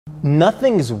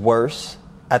Nothing's worse,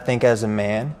 I think, as a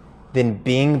man than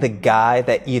being the guy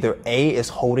that either A, is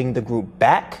holding the group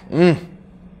back,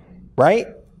 right?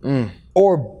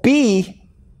 Or B,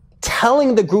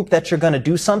 telling the group that you're going to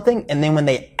do something, and then when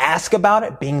they ask about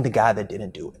it, being the guy that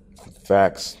didn't do it.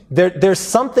 Facts. There's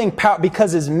something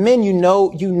because as men,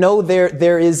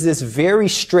 there is this very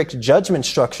strict judgment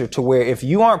structure to where if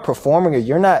you aren't performing or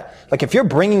you're not, like if you're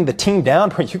bringing the team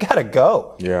down, you gotta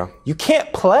go. Yeah. You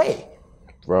can't play.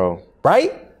 Bro.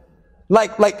 Right?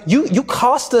 Like you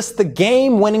cost us the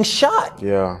game winning shot.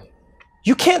 Yeah.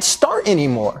 You can't start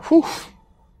anymore. Whew.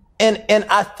 And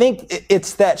I think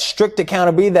it's that strict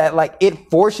accountability that like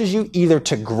it forces you either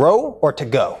to grow or to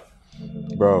go.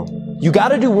 Bro. You got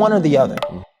to do one or the other.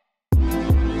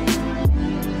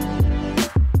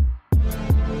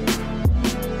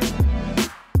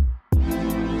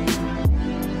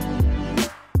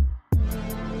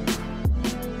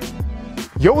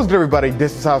 Yo, what's good, everybody?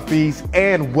 This is Hines,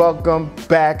 and welcome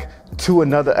back to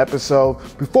another episode.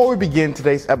 Before we begin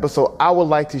today's episode, I would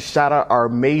like to shout out our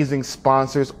amazing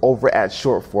sponsors over at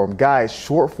Shortform. Guys,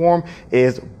 Shortform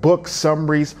is book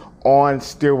summaries on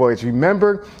steroids.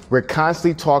 Remember, we're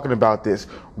constantly talking about this.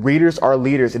 Readers are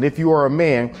leaders. And if you are a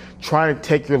man trying to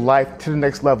take your life to the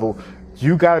next level,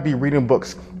 you got to be reading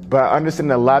books. But I understand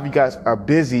that a lot of you guys are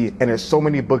busy and there's so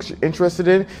many books you're interested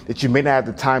in that you may not have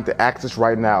the time to access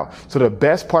right now. So the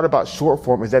best part about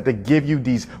Shortform is that they give you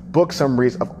these book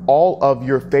summaries of all of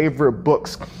your favorite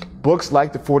books. Books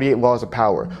like The 48 Laws of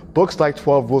Power, books like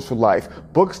 12 Rules for Life,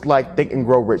 books like Think and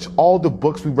Grow Rich, all the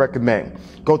books we recommend.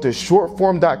 Go to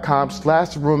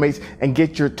shortform.com/roommates and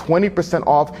get your 20%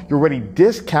 off your already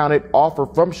discounted offer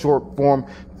from Shortform.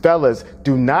 Fellas,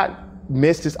 do not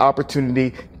miss this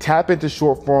opportunity. Tap into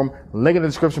Shortform, link in the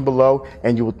description below,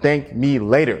 and you will thank me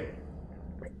later.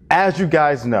 As you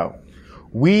guys know,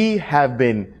 we have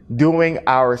been doing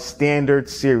our standard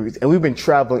series, and we've been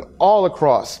traveling all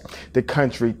across the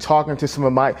country talking to some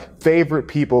of my favorite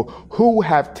people who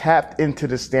have tapped into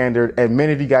the standard. And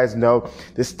many of you guys know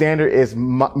the standard is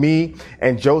me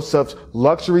and Joseph's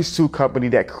luxury suit company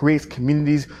that creates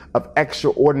communities of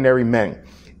extraordinary men.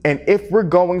 And if we're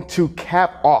going to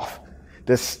cap off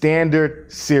the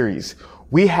standard series,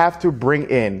 we have to bring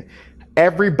in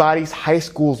everybody's high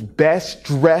school's best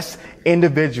dressed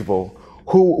individual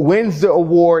who wins the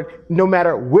award no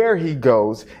matter where he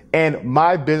goes, and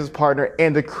my business partner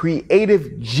and the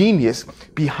creative genius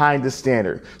behind the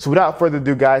standard. So without further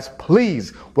ado, guys,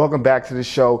 please welcome back to the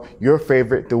show your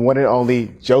favorite, the one and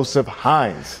only Joseph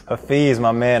Hines. Hafiz,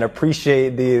 my man,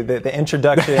 appreciate the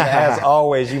introduction. As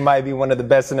always, you might be one of the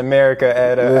best in America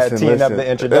at teeing up the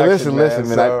introduction. Listen,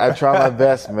 man. I try my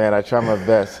best, man. I try my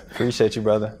best. Appreciate you,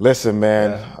 brother. Listen,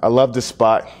 man, yeah. I love the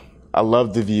spot. I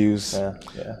love the views.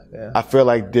 Yeah. I feel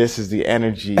like this is the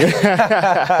energy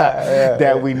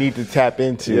that we need to tap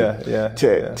into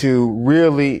to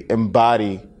really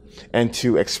embody and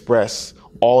to express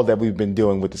all that we've been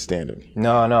doing with the standard.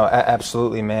 No,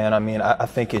 absolutely, man. I mean, I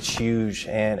think it's huge.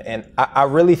 And I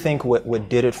really think what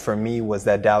did it for me was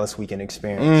that Dallas weekend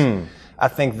experience. I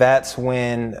think that's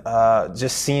when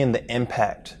just seeing the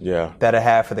impact that it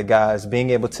had for the guys,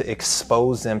 being able to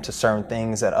expose them to certain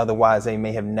things that otherwise they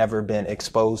may have never been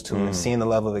exposed to, and seeing the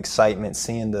level of excitement,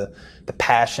 seeing the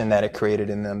passion that it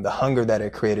created in them, the hunger that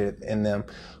it created in them,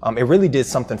 it really did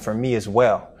something for me as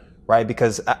well, right?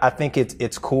 Because I think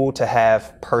it's cool to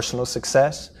have personal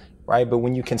success, right? But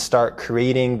when you can start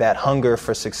creating that hunger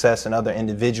for success in other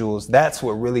individuals, that's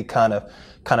what really kind of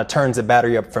turns the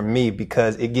battery up for me,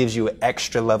 because it gives you an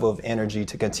extra level of energy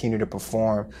to continue to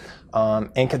perform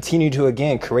and continue to,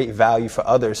 again, create value for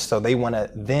others, so they want to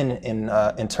then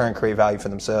in turn create value for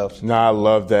themselves. No, I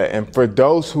love that. And for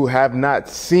those who have not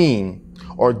seen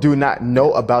or do not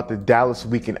know about the Dallas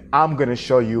weekend, I'm going to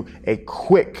show you a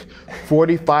quick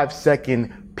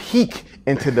 45-second peek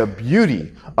into the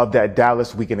beauty of that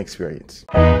Dallas weekend experience.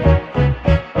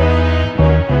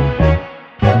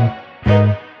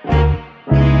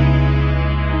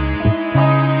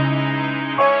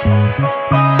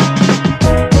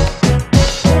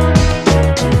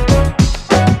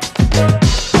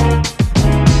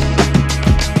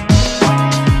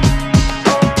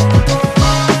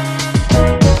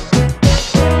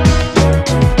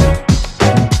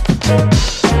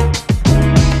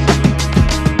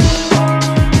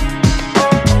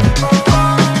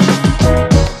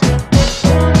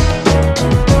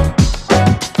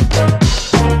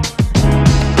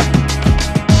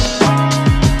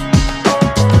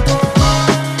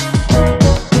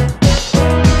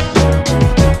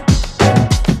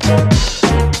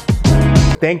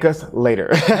 Thank us later.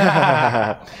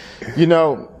 You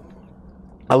know,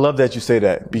 I love that you say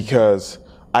that, because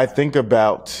I think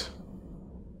about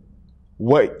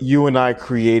what you and I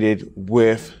created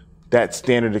with that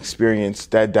standard experience,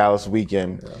 that Dallas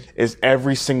weekend, is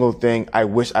every single thing I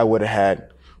wish I would have had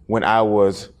when I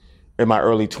was in my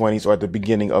early 20s or at the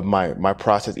beginning of my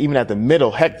process, even at the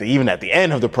middle, heck, even at the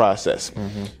end of the process.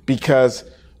 Because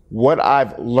what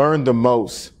I've learned the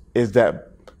most is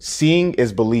that seeing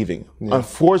is believing.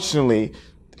 Unfortunately,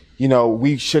 you know,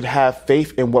 we should have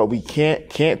faith in what we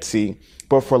can't see.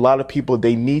 But for a lot of people,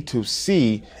 they need to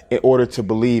see in order to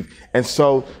believe. And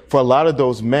so for a lot of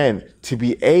those men to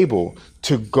be able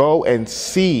to go and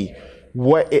see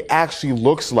what it actually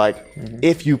looks like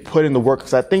if you put in the work,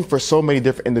 because I think for so many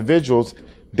different individuals,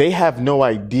 they have no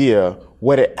idea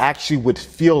what it actually would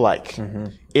feel like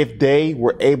if they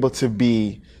were able to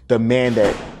be the man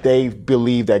that they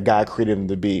believe that God created them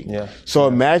to be. So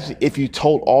imagine if you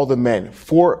told all the men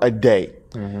for a day,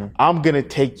 I'm going to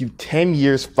take you 10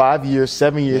 years, 5 years,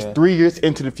 7 years, 3 years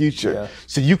into the future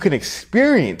so you can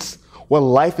experience what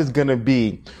life is going to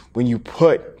be when you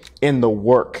put in the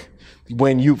work,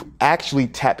 when you actually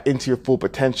tap into your full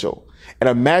potential. And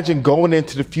imagine going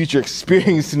into the future,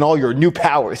 experiencing all your new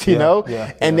powers, you know,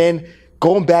 and then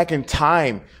going back in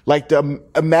time, like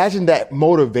imagine that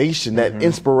motivation, that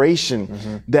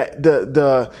inspiration, that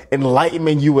the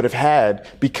enlightenment you would have had,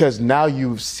 because now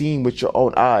you've seen with your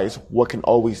own eyes what can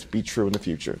always be true in the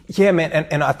future. Yeah, man.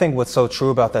 And I think what's so true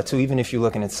about that too, even if you're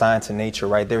looking at science and nature,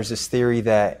 right, there's this theory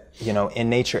that, you know, in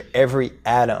nature, every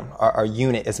atom or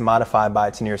unit is modified by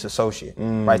its nearest associate,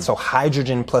 right? So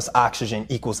hydrogen plus oxygen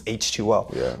equals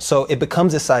H2O. So it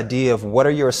becomes this idea of what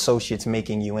are your associates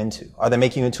making you into? Are they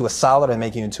making you into a solid or are they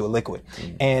making you into a liquid?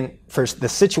 And for the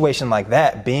situation like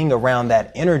that, being around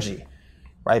that energy,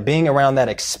 right, being around that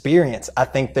experience, I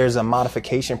think there's a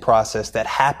modification process that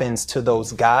happens to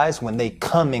those guys when they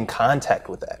come in contact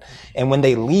with that. And when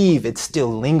they leave, it still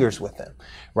lingers with them,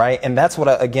 right? And that's what,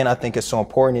 I think is so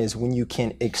important, is when you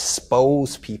can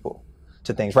expose people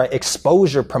to things, right?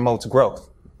 Exposure promotes growth.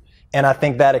 And I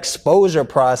think that exposure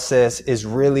process is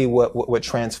really what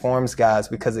transforms guys,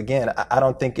 because again, I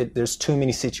don't think there's too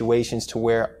many situations to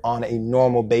where on a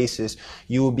normal basis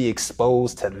you will be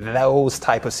exposed to those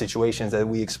type of situations that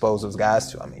we expose those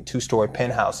guys to. I mean, 2-story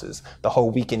penthouses, the whole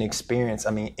weekend experience,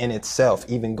 I mean, in itself,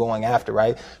 even going after,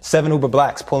 right? 7 Uber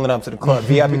Blacks pulling up to the club,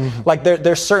 VIP. Like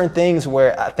there's certain things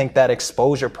where I think that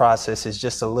exposure process is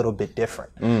just a little bit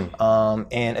different.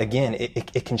 And again,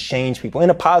 it can change people in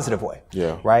a positive way,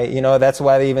 right? You know, that's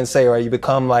why they even say, right, you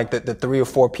become like the 3 or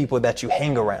 4 people that you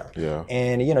hang around.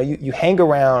 And, you know, you hang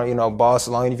around, you know, boss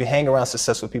long, and if you hang around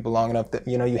successful people long enough, that,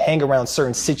 you know, you hang around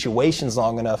certain situations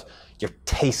long enough, your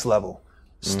taste level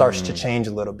starts to change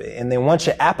a little bit. And then once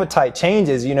your appetite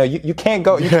changes, you know, you can't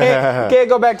go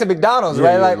back to McDonald's,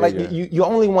 right? You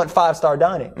only want 5-star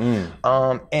dining.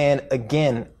 And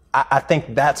again, I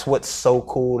think that's what's so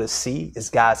cool to see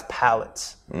is guys'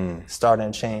 palates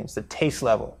starting to change, the taste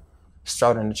level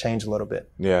starting to change a little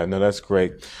bit. Yeah, no, that's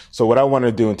great. So what I want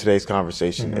to do in today's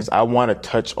conversation is I want to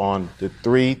touch on the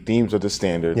 3 themes of the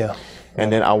standard.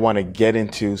 And then I want to get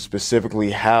into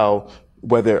specifically how,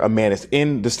 whether a man is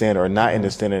in the standard or not in the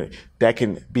standard, that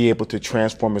can be able to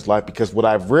transform his life. Because what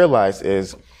I've realized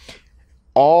is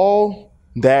all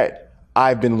that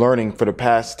I've been learning for the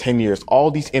past 10 years,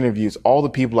 all these interviews, all the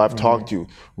people I've talked to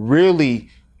really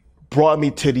brought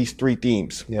me to these 3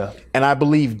 themes. And I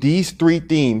believe these 3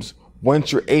 themes,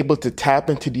 once you're able to tap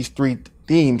into these 3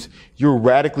 themes, you're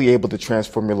radically able to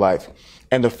transform your life.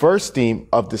 And the first theme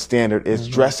of the standard is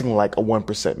dressing like a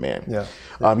 1% man.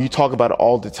 You talk about it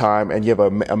all the time, and you have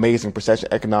an amazing procession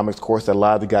economics course that a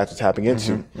lot of the guys are tapping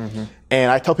into.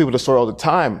 And I tell people the story all the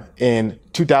time. In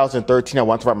 2013, I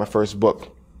wanted to write my first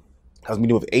book. I was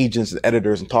meeting with agents and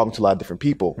editors and talking to a lot of different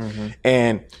people.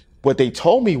 And what they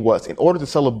told me was, in order to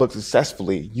sell a book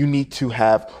successfully, you need to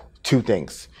have 2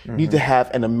 things. You need to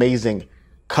have an amazing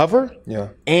cover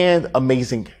and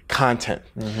amazing content.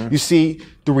 You see,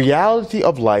 the reality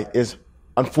of life is,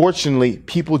 unfortunately,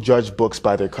 people judge books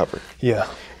by their cover.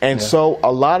 And so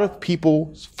a lot of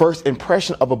people's first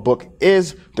impression of a book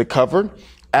is the cover,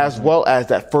 as well as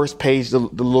that first page, the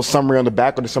little summary on the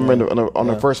back or the summary on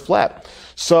the first flap.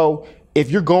 So if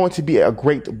you're going to be a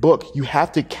great book, you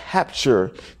have to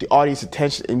capture the audience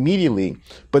attention immediately.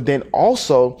 But then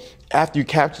also, after you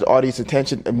capture the audience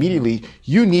attention immediately,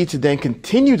 you need to then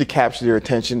continue to capture their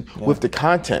attention with the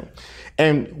content.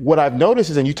 And what I've noticed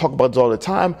is, and you talk about this all the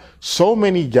time, so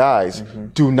many guys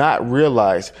do not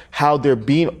realize how they're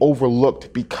being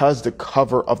overlooked because the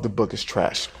cover of the book is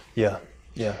trash.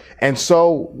 And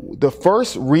so the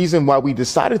first reason why we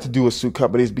decided to do a suit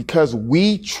company is because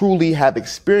we truly have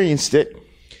experienced it.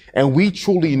 And we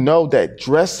truly know that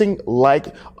dressing like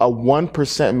a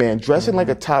 1% man, dressing like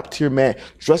a top tier man,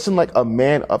 dressing like a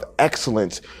man of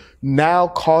excellence now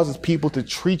causes people to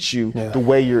treat you the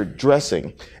way you're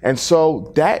dressing. And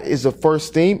so that is the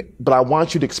first theme, but I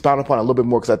want you to expound upon it a little bit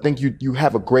more because I think you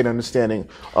have a great understanding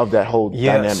of that whole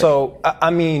dynamic. So,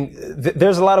 I mean,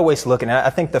 there's a lot of ways to look at it.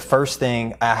 I think the first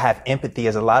thing I have empathy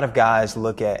is a lot of guys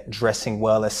look at dressing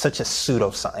well as such a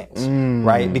pseudoscience,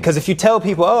 right? Because if you tell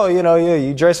people, oh,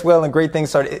 you dress well and great things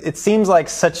start, it seems like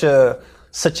such a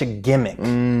gimmick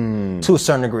to a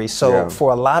certain degree. So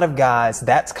for a lot of guys,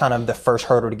 that's kind of the first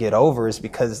hurdle to get over is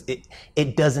because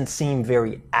it doesn't seem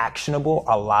very actionable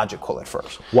or logical at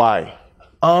first. Why?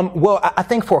 Well, I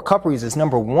think for a couple reasons.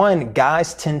 Number one,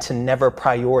 guys tend to never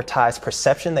prioritize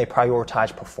perception. They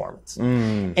prioritize performance.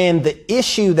 And the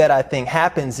issue that I think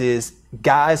happens is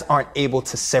guys aren't able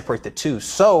to separate the two.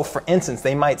 So, for instance,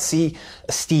 they might see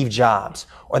a Steve Jobs,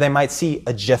 or they might see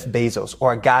a Jeff Bezos,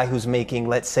 or a guy who's making,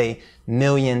 let's say,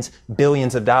 millions,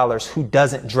 billions of dollars who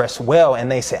doesn't dress well. And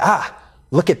they say,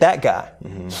 look at that guy.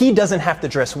 He doesn't have to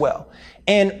dress well.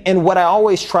 And what I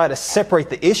always try to separate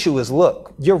the issue is,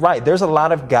 look, you're right. There's a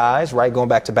lot of guys, right? Going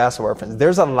back to basketball reference,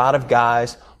 there's a lot of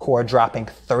guys who are dropping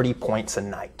 30 points a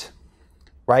night,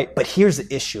 right? But here's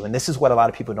the issue. And this is what a lot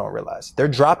of people don't realize. They're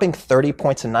dropping 30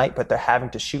 points a night, but they're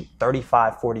having to shoot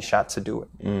 35, 40 shots to do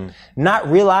it. Not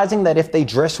realizing that if they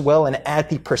dress well and add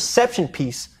the perception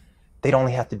piece, they'd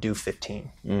only have to do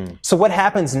 15. So what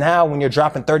happens now when you're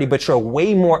dropping 30, but you're a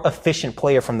way more efficient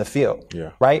player from the field,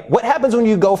 right? What happens when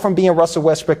you go from being Russell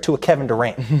Westbrook to a Kevin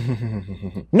Durant?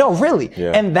 No, really.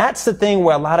 And that's the thing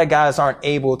where a lot of guys aren't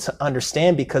able to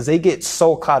understand because they get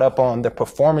so caught up on the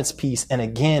performance piece. And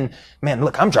again, man,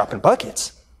 look, I'm dropping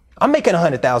buckets. I'm making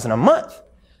 $100,000 a month.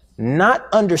 Not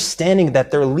understanding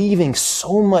that they're leaving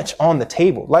so much on the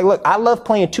table. Like, look, I love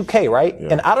playing 2K, right?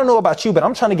 And I don't know about you, but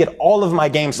I'm trying to get all of my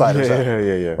game sliders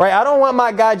up. Right? I don't want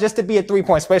my guy just to be a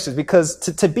 3-point specialist because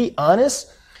to be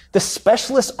honest, the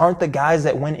specialists aren't the guys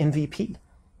that win MVP.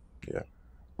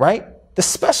 Right? The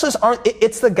specialists aren't,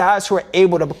 it's the guys who are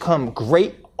able to become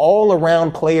great all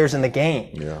around players in the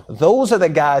game. Those are the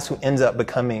guys who ends up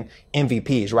becoming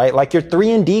MVPs, right? Like your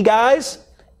 3-and-D guys,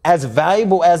 as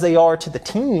valuable as they are to the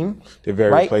team, they're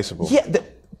very replaceable.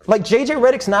 Like JJ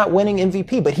Redick's not winning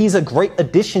MVP, but he's a great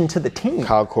addition to the team.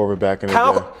 Kyle Korver back in the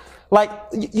day. Like,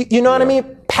 you know what I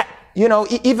mean?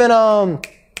 Even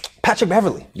Patrick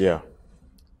Beverly.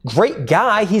 Great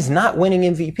guy. He's not winning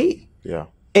MVP.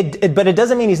 But it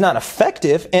doesn't mean he's not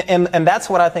effective. And that's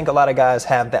what I think a lot of guys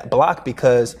have that block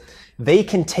because they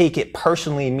can take it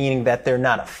personally, meaning that they're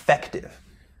not effective.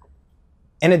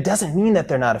 And it doesn't mean that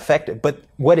they're not effective. But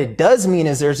what it does mean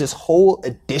is there's this whole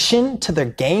addition to their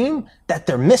game that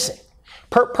they're missing.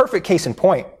 Perfect case in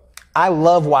point. I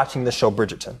love watching the show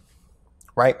Bridgerton,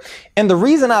 right? And the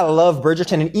reason I love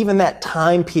Bridgerton and even that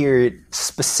time period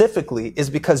specifically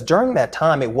is because during that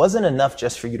time, it wasn't enough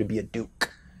just for you to be a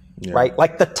duke, right?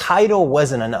 Like the title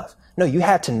wasn't enough. No, you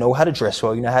had to know how to dress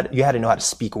well. You had to know how to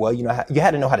speak well. You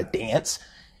had to know how to dance.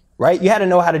 Right? You had to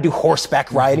know how to do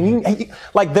horseback riding.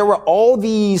 Like there were all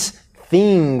these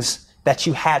things that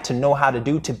you had to know how to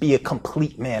do to be a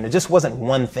complete man. It just wasn't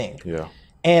one thing.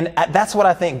 And that's what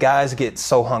I think guys get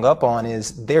so hung up on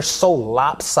is they're so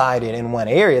lopsided in one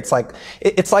area. It's like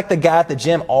the guy at the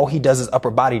gym, all he does is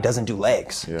upper body, doesn't do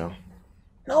legs.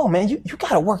 No, man, you got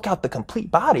to work out the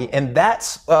complete body. And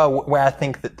that's where I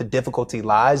think that the difficulty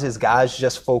lies is guys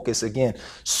just focus, again,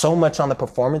 so much on the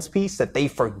performance piece that they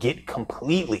forget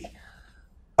completely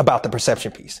about the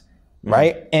perception piece,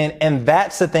 right? And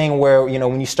that's the thing where,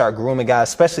 when you start grooming guys,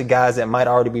 especially guys that might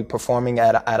already be performing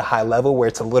at a high level where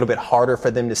it's a little bit harder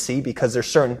for them to see because there's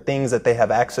certain things that they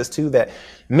have access to that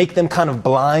make them kind of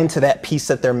blind to that piece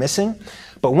that they're missing.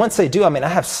 But once they do, I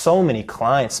have so many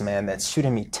clients, man, that's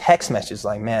shooting me text messages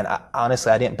like, man,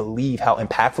 honestly, I didn't believe how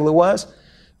impactful it was,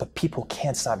 but people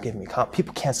can't stop giving me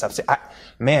people can't stop saying,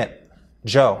 man,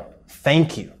 Joe,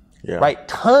 thank you. Right?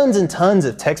 Tons and tons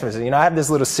of text messages. I have this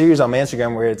little series on my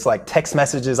Instagram where it's like text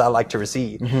messages I like to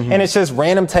receive. And it's just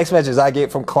random text messages I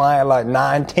get from client like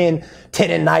 9, 10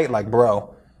 at night. Like,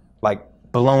 bro, like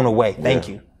blown away. Thank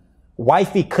you.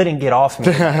 Wifey couldn't get off me.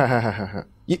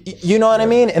 You know what I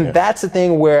mean? And that's the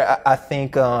thing where I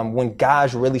think when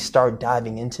guys really start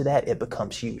diving into that, it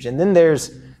becomes huge. And then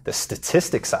there's the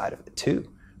statistic side of it too,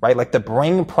 right? Like the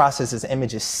brain processes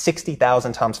images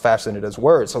 60,000 times faster than it does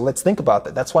words. So let's think about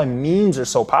that. That's why memes are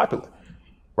so popular,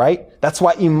 right? That's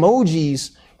why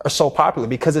emojis are so popular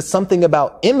because it's something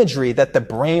about imagery that the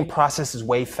brain processes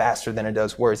way faster than it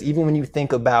does words. Even when you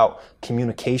think about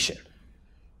communication,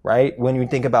 right? When you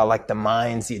think about like the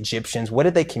Mayans, the Egyptians, what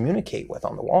did they communicate with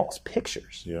on the walls?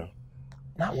 Pictures. Yeah.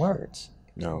 Not words.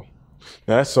 No,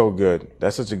 that's so good.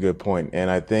 That's such a good point. And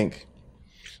I think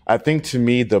to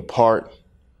me, the part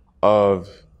of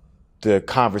the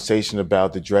conversation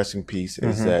about the dressing piece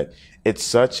is that it's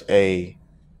such a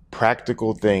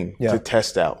practical thing to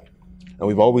test out. And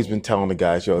we've always been telling the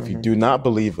guys, yo, if you do not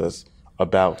believe us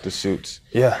about the suits,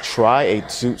 try a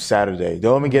suit Saturday.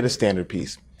 Don't even get a standard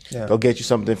piece. Yeah. Go get you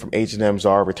something from H&M,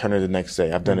 Zara, return it the next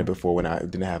day. I've done it before when I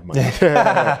didn't have money.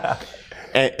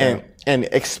 and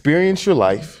experience your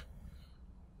life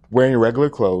wearing your regular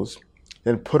clothes,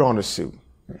 then put on a suit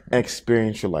and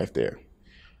experience your life there.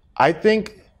 I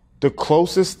think the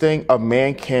closest thing a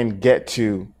man can get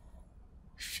to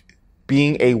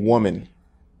being a woman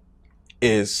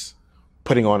is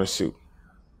putting on a suit.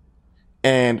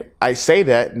 And I say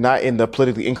that not in the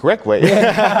politically incorrect way, but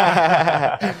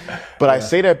I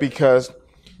say that because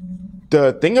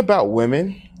the thing about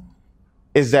women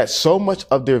is that so much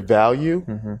of their value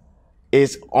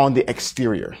is on the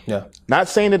exterior. Yeah. Not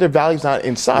saying that their value's not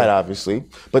inside, obviously,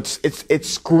 but it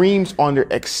screams on their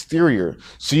exterior.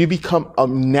 So you become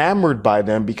enamored by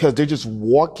them because they're just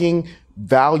walking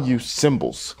value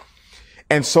symbols.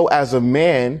 And so as a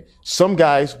man, some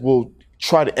guys will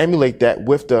try to emulate that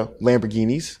with the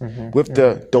Lamborghinis, with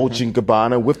the Dolce &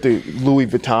 Gabbana, with the Louis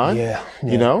Vuitton.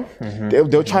 You know,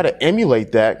 they'll try to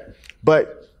emulate that.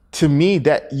 But to me,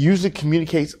 that usually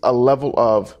communicates a level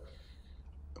of,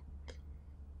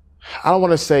 I don't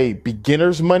want to say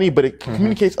beginner's money, but it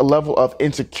communicates a level of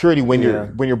insecurity when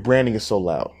your branding is so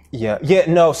loud.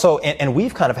 So, and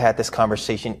we've kind of had this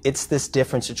conversation. It's this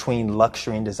difference between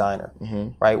luxury and designer,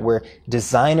 right? Where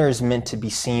designer is meant to be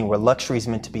seen, where luxury is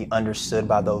meant to be understood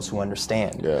by those who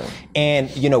understand.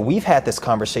 And, you know, we've had this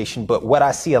conversation, but what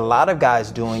I see a lot of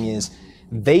guys doing is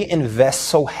they invest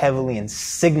so heavily in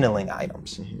signaling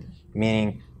items,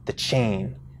 meaning the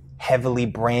chain, heavily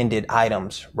branded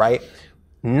items, right?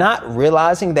 Not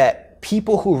realizing that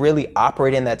people who really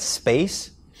operate in that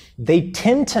space, they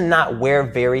tend to not wear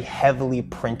very heavily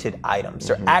printed items.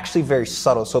 They're actually very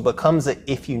subtle, so it becomes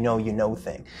a if you know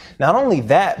thing. Not only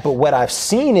that, but what I've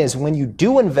seen is when you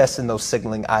do invest in those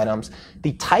signaling items,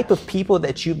 the type of people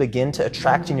that you begin to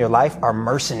attract in your life are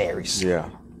mercenaries,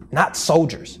 not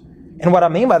soldiers. And what I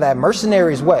mean by that,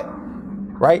 mercenaries what,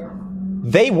 right?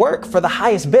 They work for the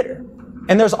highest bidder.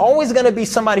 And there's always going to be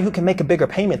somebody who can make a bigger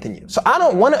payment than you. So I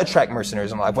don't want to attract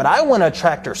mercenaries in my life. What I want to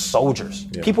attract are soldiers,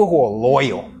 people who are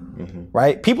loyal,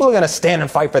 right? People who are going to stand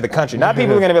and fight for the country. Not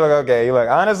people who are going to be like, okay, you're like,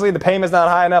 honestly, the payment's not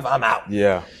high enough, I'm out.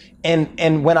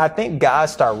 And when I think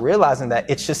guys start realizing that,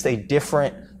 it's just a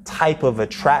different type of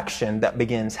attraction that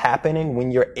begins happening when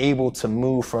you're able to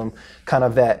move from kind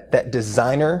of that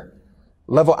designer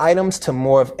level items to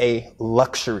more of a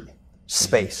luxury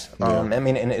space. I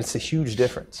mean, and it's a huge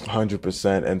difference.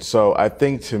 100%. And so I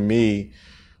think to me,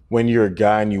 when you're a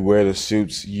guy and you wear the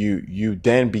suits, you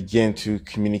then begin to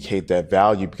communicate that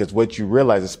value, because what you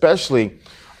realize, especially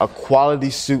a quality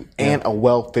suit and a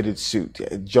well-fitted suit.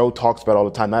 Joe talks about it all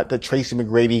the time, not the Tracy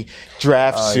McGrady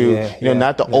draft suit,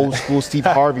 not the old school Steve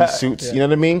Harvey suits, you know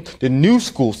what I mean? The new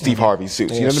school Steve Harvey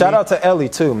suits. You know what Shout I mean? out to Ellie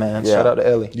too, man. Shout out to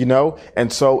Ellie. You know,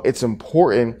 and so it's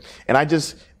important. And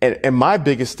and my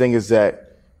biggest thing is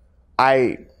that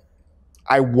I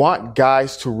want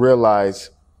guys to realize,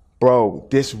 bro,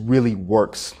 this really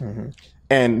works.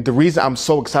 And the reason I'm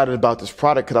so excited about this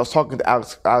product, because I was talking to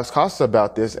Alex Costa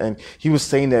about this, and he was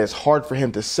saying that it's hard for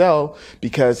him to sell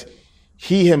because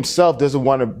he himself doesn't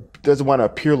want to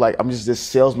appear like I'm just this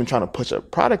salesman trying to push a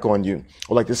product on you,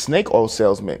 or like this snake oil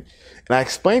salesman. And I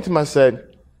explained to him, I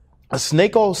said, a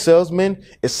snake oil salesman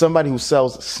is somebody who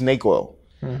sells snake oil.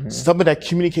 Somebody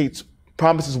that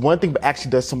promises one thing but actually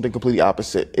does something completely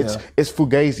opposite. It's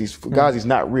Fugazi's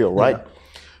not real, right?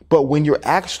 But when you're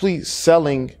actually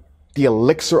selling the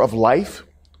elixir of life,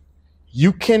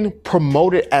 you can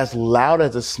promote it as loud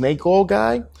as a snake oil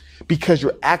guy because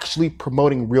you're actually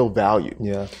promoting real value.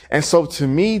 And so to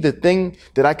me, the thing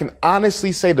that I can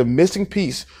honestly say, the missing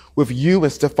piece with you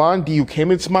and Stefan D, who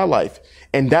came into my life,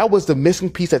 and that was the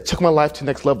missing piece that took my life to the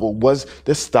next level, was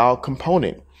the style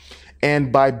component.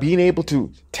 And by being able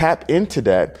to tap into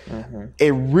that,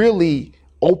 it really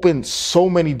opened so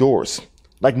many doors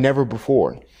like never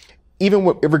before. Even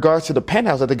in regards to the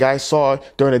penthouse that the guy saw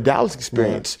during the Dallas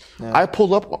experience, I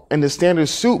pulled up in the standard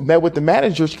suit, met with the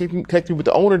manager, she connected me with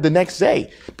the owner the next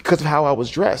day because of how I was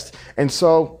dressed. And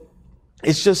so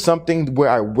it's just something where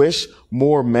I wish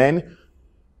more men,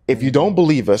 if you don't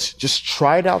believe us, just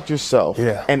try it out yourself.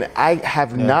 And I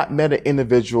have not met an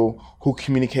individual who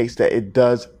communicates that it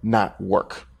does not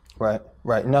work.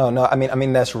 Right. No, I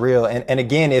mean, that's real. And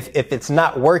again, if it's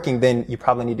not working, then you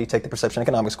probably need to take the perception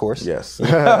economics course. Yes.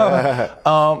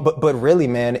 But really,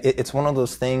 man, it's one of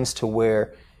those things to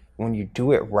where when you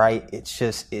do it right,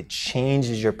 it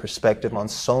changes your perspective on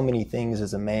so many things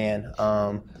as a man.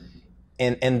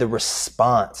 And the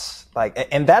response,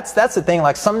 and that's the thing.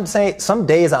 Like some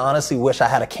days I honestly wish I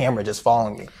had a camera just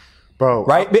following me. Bro.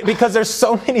 Right? Because there's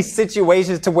so many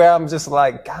situations to where I'm just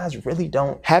like, guys really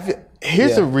don't.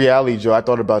 Here's the reality, Joe. I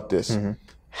thought about this. Mm-hmm.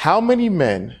 How many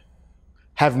men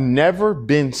have never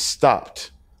been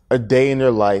stopped a day in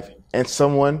their life and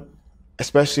someone,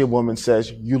 especially a woman,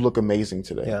 says, "You look amazing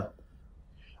today"?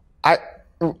 Yeah.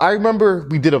 I remember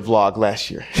we did a vlog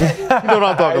last year. You know what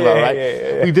I'm talking about, right?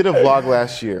 Yeah. We did a vlog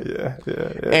last year.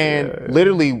 And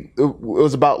literally, it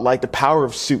was about like the power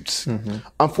of suits. Mm-hmm.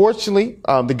 Unfortunately,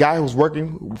 the guy who was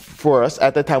working for us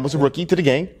at that time was a rookie to the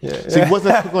game. So he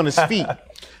wasn't quick on his feet.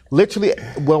 Literally,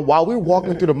 while we were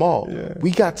walking through the mall, we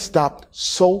got stopped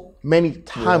so many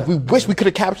times. We wish we could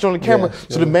have captured on the camera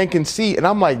so the men can see. And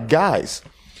I'm like, guys,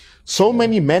 so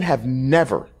many men have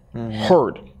never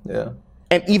heard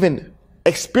and even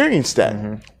experienced that.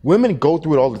 Mm-hmm. Women go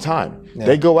through it all the time.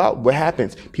 They go out, what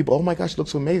happens? People, oh my gosh, you look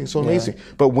so amazing, so amazing.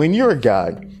 But when you're a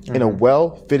guy in a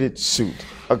well-fitted suit,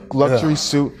 a luxury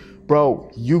suit,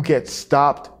 bro, you get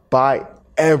stopped by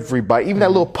everybody. Even that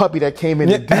little puppy that came in,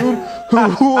 the dude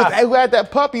who had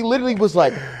that puppy literally was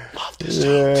like, love this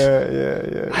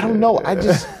suit. I don't know. I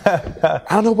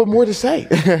don't know what more to say.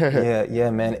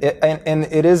 Man. And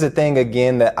it is a thing,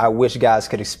 again, that I wish guys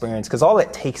could experience, because all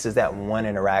it takes is that one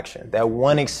interaction, that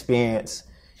one experience,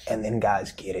 and then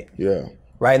guys get it. Yeah.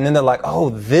 Right? And then they're like, oh,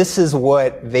 this is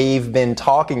what they've been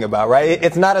talking about, right?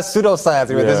 It's not a pseudoscience.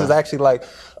 This is actually like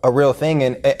a real thing.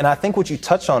 And I think what you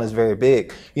touch on is very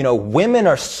big. You know, women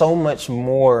are so much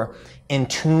more in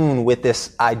tune with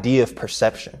this idea of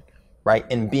perception, right?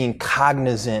 And being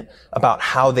cognizant about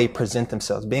how they present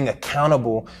themselves, being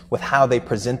accountable with how they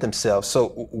present themselves.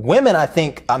 So women, I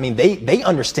think, they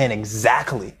understand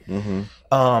exactly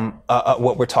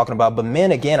what we're talking about. But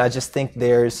men, again, I just think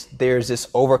there's this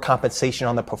overcompensation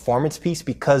on the performance piece,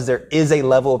 because there is a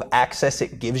level of access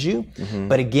it gives you. Mm-hmm.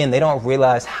 But again, they don't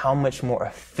realize how much more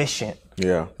efficient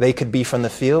they could be from the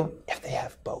field if they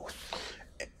have both.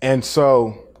 And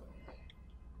so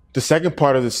the second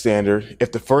part of the standard,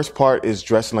 if the first part is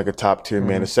dressing like a top tier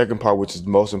man, the second part, which is the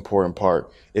most important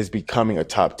part, is becoming a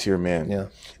top tier man. Yeah.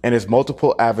 And there's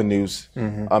multiple avenues,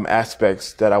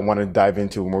 aspects that I want to dive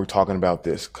into when we're talking about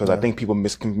this, because I think people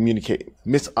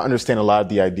misunderstand a lot of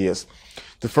the ideas.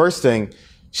 The first thing,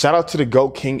 shout out to the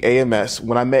GOAT King AMS.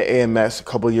 When I met AMS a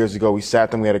couple of years ago, we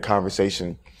sat and we had a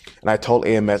conversation, and I told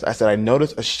AMS, I said, I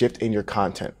noticed a shift in your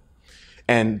content.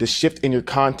 And the shift in your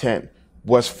content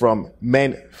was from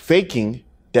men faking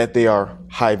that they are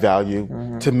high value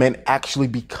to men actually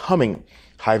becoming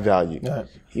high value. Yeah.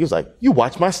 He was like, you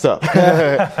watch my stuff.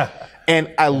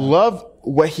 And I love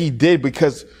what he did,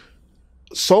 because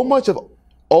so much of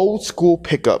old school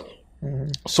pickup,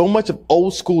 so much of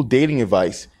old school dating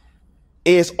advice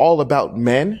is all about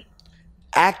men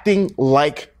acting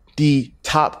like the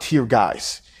top tier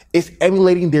guys. It's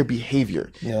emulating their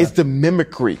behavior. Yeah. It's the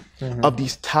mimicry of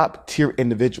these top tier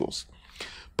individuals.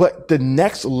 But the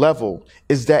next level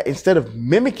is that instead of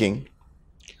mimicking,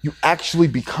 you actually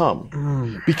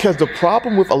become. Because the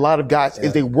problem with a lot of guys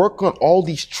is they work on all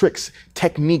these tricks,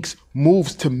 techniques,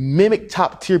 moves to mimic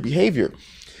top tier behavior.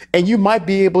 And you might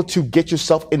be able to get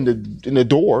yourself in the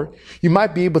door. You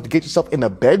might be able to get yourself in a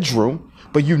bedroom,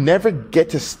 but you never get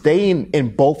to stay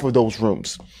in both of those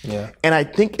rooms. Yeah. And I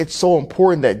think it's so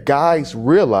important that guys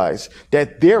realize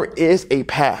that there is a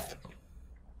path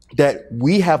that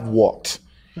we have walked,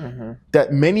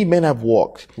 that many men have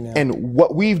walked. Yeah. And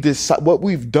what we've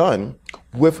done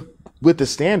with the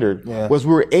standard was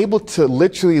we were able to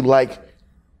literally, like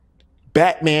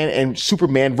Batman and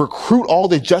Superman, recruit all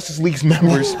the Justice League's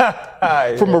members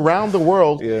from around the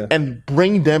world and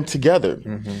bring them together.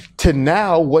 To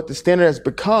now, what the standard has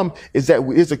become is that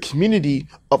it's a community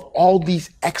of all these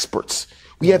experts.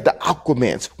 We have the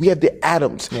Aquamans, we have the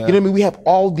Adams, you know what I mean? We have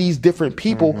all these different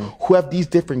people who have these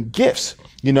different gifts.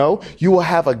 You know, you will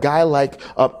have a guy like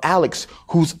Alex,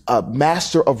 who's a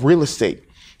master of real estate.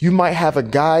 You might have a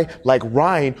guy like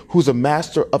Ryan, who's a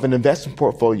master of an investment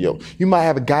portfolio. You might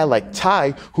have a guy like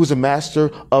Ty, who's a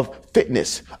master of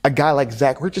fitness. A guy like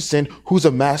Zach Richardson, who's a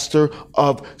master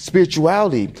of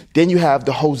spirituality. Then you have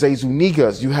the Jose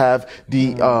Zunigas. You have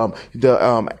the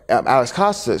Alex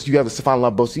Costas. You have the Stefan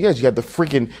Lambosiers. You have the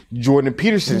freaking Jordan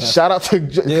Peterson. Shout out to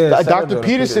Dr.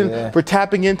 Peterson for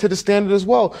tapping into the standard as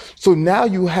well. So now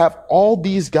you have all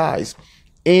these guys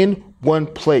in one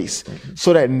place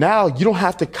so that now you don't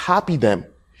have to copy them.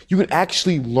 You can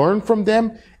actually learn from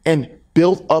them and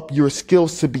build up your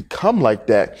skills to become like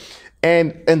that.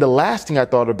 And the last thing I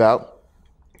thought about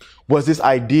was this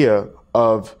idea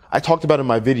of, I talked about in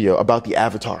my video about the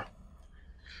avatar,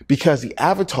 because the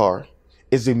avatar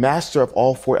is the master of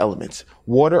all four elements: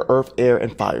 water, earth, air,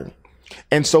 and fire.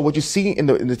 And so what you see in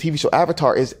the TV show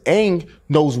Avatar is Aang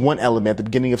knows one element at the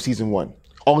beginning of season 1.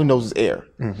 All he knows is air.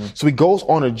 So he goes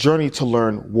on a journey to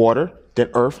learn water, then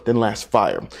earth, then last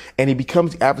fire. And he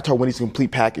becomes the avatar when he's a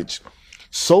complete package.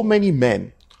 So many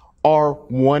men are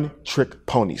one-trick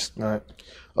ponies. Right.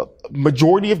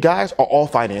 Majority of guys are all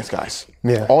finance guys.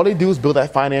 Yeah. All they do is build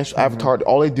that financial avatar.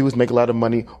 All they do is make a lot of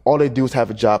money. All they do is have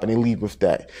a job, and they lead with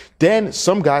that. Then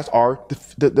some guys are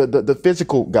the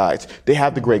physical guys. They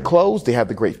have the great clothes, they have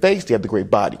the great face, they have the great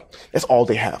body. That's all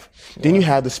they have. Yeah. Then you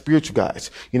have the spiritual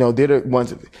guys. You know, they're the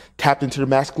ones that tapped into their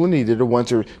masculinity. They're the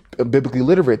ones who are biblically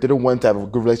literate. They're the ones that have a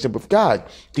good relationship with God.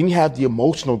 Then you have the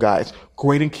emotional guys,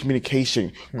 great in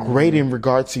communication, great in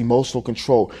regards to emotional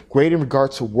control, great in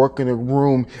regards to working in a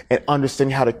room and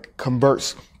understanding how to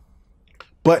converse.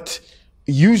 But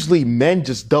usually men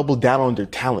just double down on their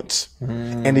talents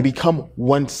and they become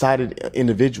one-sided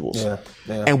individuals. Yeah,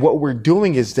 yeah. And what we're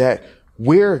doing is that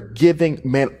we're giving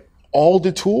men all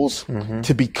the tools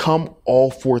to become all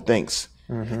four things.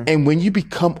 And when you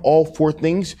become all four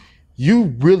things,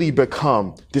 you really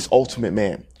become this ultimate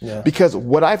man. Yeah. Because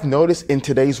what I've noticed in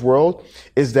today's world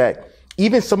is that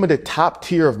even some of the top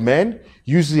tier of men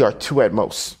usually are 2 at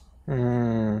most.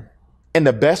 And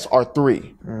the best are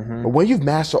 3. But when you've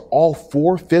mastered all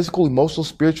 4, physical, emotional,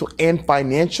 spiritual, and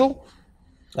financial,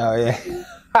 oh yeah,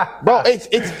 bro,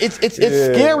 it's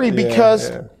scary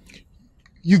because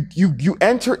you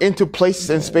enter into places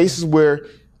and spaces where,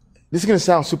 this is gonna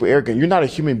sound super arrogant, you're not a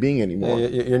human being anymore.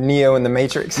 You're Neo in the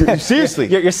Matrix. Seriously,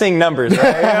 you're seing numbers,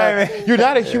 right? You know what I mean? You're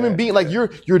not a human being. Like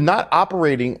you're not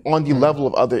operating on the level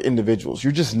of other individuals.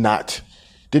 You're just not.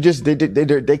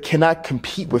 They cannot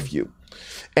compete with you.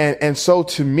 And so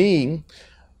to me,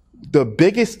 the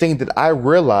biggest thing that I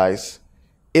realize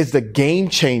is the game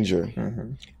changer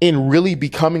in really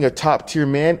becoming a top tier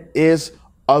man is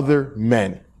other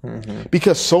men.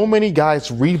 Because so many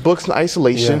guys read books in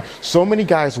isolation, so many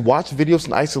guys watch videos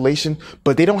in isolation,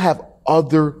 but they don't have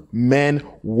other men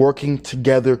working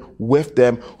together with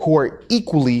them who are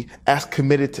equally as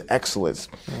committed to excellence.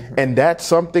 And that's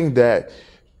something that,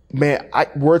 man,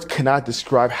 words cannot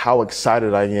describe how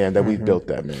excited I am that we've built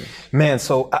that, man. Man,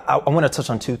 so I want to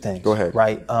touch on 2 things. Go ahead.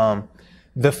 Right.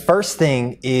 The first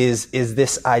thing is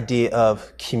this idea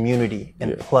of community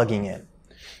and plugging in.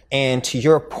 And to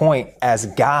your point, as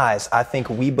guys, I think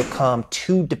we become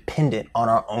too dependent on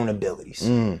our own abilities.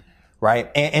 Right.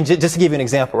 And just to give you an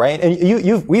example, right.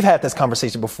 And we've had this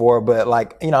conversation before, but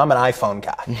like, you know, I'm an iPhone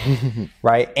guy.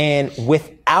 Right. And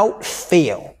without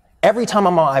fail, every time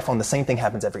I'm on iPhone, the same thing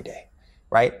happens every day,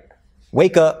 right?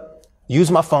 Wake up,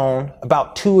 use my phone,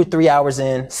 about 2 or 3 hours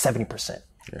in, 70%,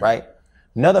 right?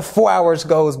 Another 4 hours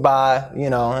goes by,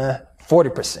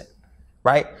 40%,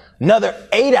 right? Another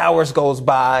 8 hours goes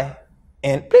by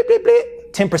and bleep, bleep,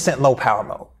 bleep, 10% low power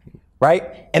mode,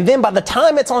 right? And then by the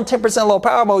time it's on 10% low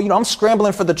power mode, I'm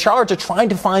scrambling for the charger, trying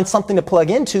to find something to plug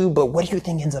into, but what do you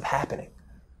think ends up happening?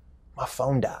 My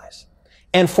phone dies.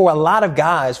 And for a lot of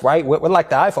guys, right, we're like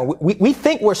the iPhone. We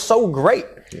think we're so great,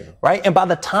 right? And by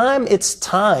the time it's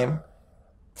time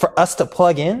for us to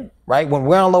plug in, right, when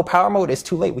we're on low power mode, it's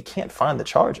too late. We can't find the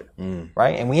charger,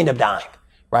 right? And we end up dying,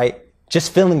 right?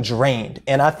 Just feeling drained.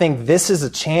 And I think this is a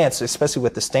chance, especially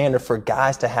with the standard, for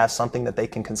guys to have something that they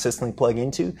can consistently plug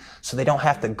into so they don't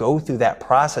have to go through that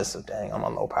process of, dang, I'm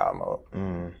on low power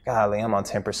mode. Golly, I'm on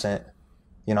 10%.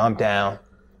 I'm down.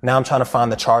 Now I'm trying to find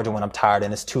the charger when I'm tired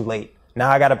and it's too late. Now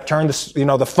I got to turn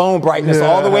the phone brightness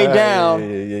all the way down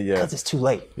because it's too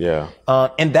late.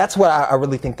 And that's what I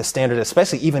really think the standard,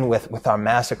 especially even with our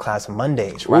Masterclass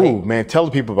Mondays, right? Ooh, man, tell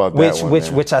the people about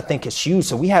that which I think is huge.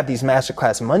 So we have these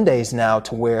Masterclass Mondays now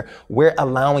to where we're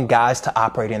allowing guys to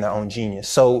operate in their own genius.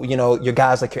 So, your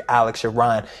guys like your Alex, your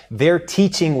Ryan, they're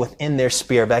teaching within their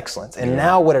sphere of excellence. And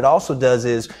now what it also does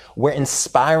is we're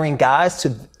inspiring guys to,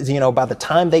 by the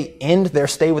time they end their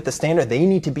stay with the standard, they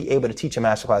need to be able to teach a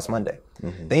Masterclass Monday.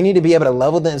 They need to be able to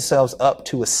level themselves up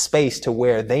to a space to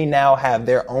where they now have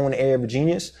their own area of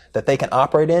genius that they can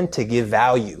operate in to give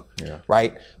value,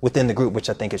 right, within the group, which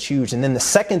I think is huge. And then the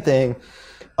second thing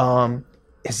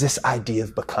is this idea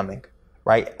of becoming,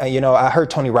 right? I heard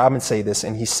Tony Robbins say this,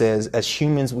 and he says, as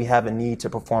humans, we have a need to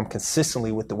perform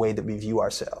consistently with the way that we view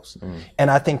ourselves.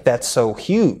 And I think that's so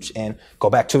huge. And go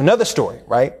back to another story,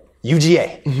 right?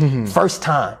 UGA, first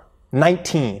time.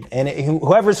 19. And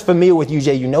whoever's familiar with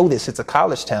UJ, you know this, it's a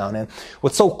college town. And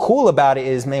what's so cool about it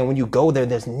is, man, when you go there,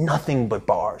 there's nothing but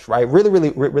bars, right?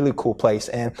 Really cool place.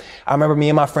 And I remember me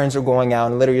and my friends were going out,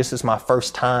 and literally this is my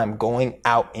first time going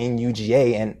out in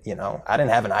UGA. And, you know, I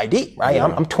didn't have an ID, right? Yeah.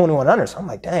 I'm 21 under. So I'm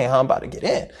like, dang, I'm about to get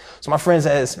in. So my friend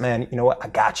says, man, you know what? I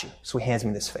got you. So he hands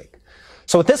me this fake.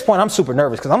 So at this point, I'm super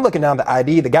nervous because I'm looking down the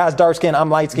ID. The guy's dark skin, I'm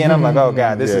light skin. I'm like, oh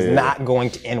God, this is not going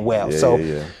to end well.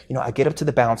 You know, I get up to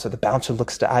the bouncer. The bouncer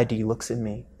looks at the ID, looks at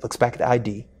me, looks back at the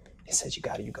ID. He says, you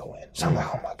go in. So I'm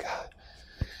like, oh my God.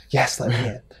 Yes, let me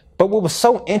in. But what was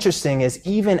so interesting is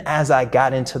even as I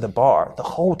got into the bar, the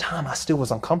whole time I still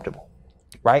was uncomfortable,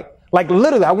 right? Like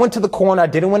literally, I went to the corner. I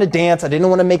didn't want to dance. I didn't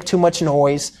want to make too much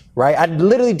noise, right? I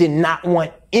literally did not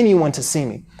want anyone to see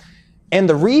me. And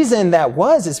the reason that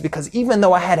is because even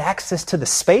though I had access to the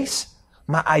space,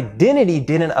 my identity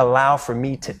didn't allow for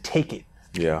me to take it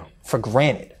for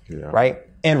granted, right?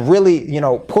 And really, you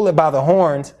know, pull it by the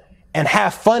horns and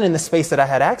have fun in the space that I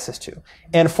had access to.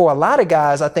 And for a lot of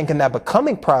guys, I think in that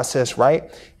becoming process,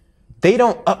 right, they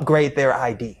don't upgrade their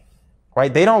ID,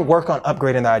 right? They don't work on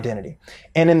upgrading their identity.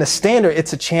 And in the standard,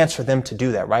 it's a chance for them to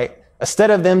do that, right?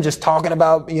 Instead of them just talking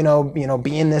about, you know,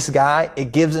 being this guy,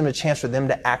 it gives them a chance for them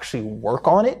to actually work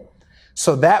on it.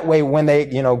 So that way, when they,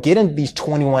 you know, get into these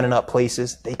 21 and up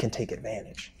places, they can take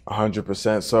advantage.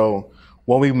 100%. So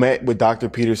when we met with Dr.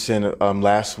 Peterson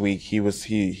last week, he was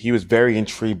very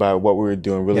intrigued by what we were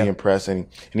doing, really impressed. And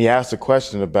he asked a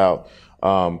question about,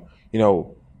 you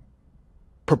know,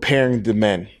 preparing the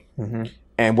men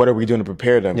and what are we doing to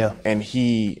prepare them?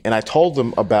 And I told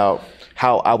him about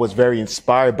how I was very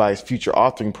inspired by his future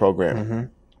authoring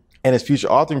program. And his future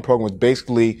authoring program was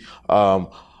basically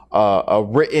a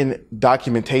written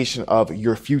documentation of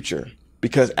your future.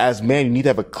 Because as men, you need to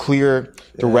have a clear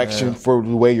direction for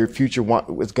the way your future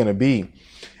is going to be.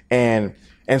 And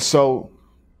so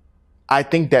I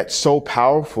think that's so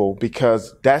powerful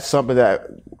because that's something that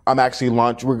I'm actually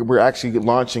we're actually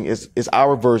launching is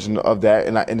our version of that.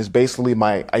 And it's basically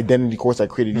my identity course I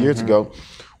created years ago,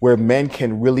 where men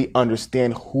can really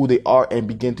understand who they are and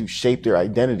begin to shape their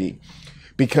identity.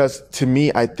 Because to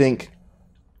me, I think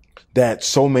that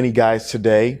so many guys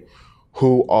today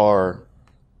who are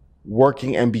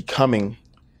working and becoming,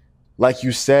 like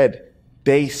you said,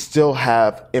 they still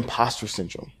have imposter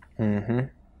syndrome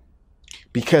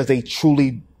because they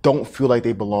truly don't feel like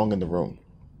they belong in the room.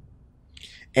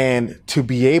 And to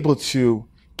be able to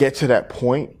get to that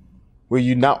point where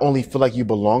you not only feel like you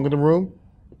belong in the room,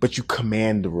 but you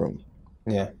command the room.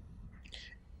 It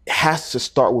has to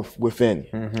start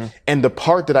within. And the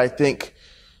part that I think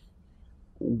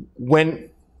when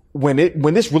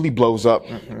this really blows up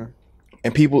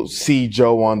and people see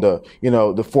Joe on the, you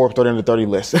know, the Forbes 30 under 30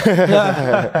 list in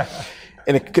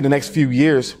the next few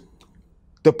years,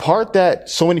 the part that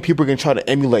so many people are going to try to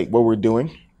emulate what we're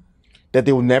doing that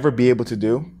they will never be able to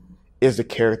do is the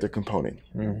character component.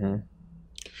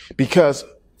 Because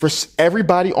for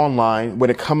everybody online, when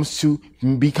it comes to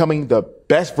becoming the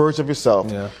best version of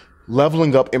yourself,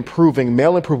 leveling up, improving,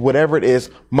 male improve, whatever it is,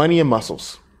 money and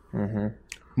muscles.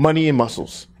 Money and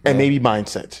muscles, and maybe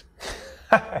mindset.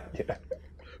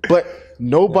 But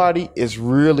nobody is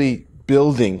really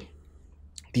building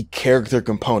the character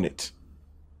component.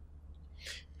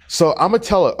 So I'm going to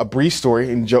tell a brief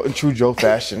story in true Joe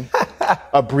fashion,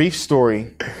 a brief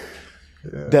story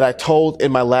that I told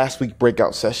in my last week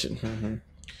breakout session.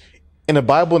 In the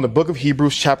Bible, in the book of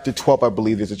Hebrews, chapter 12, I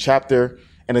believe, there's a chapter,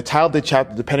 and the title of the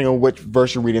chapter, depending on which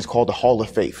verse you're reading, is called the Hall of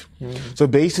Faith. So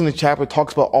basically, the chapter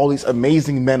talks about all these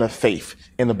amazing men of faith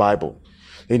in the Bible.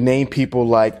 They name people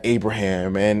like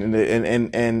Abraham and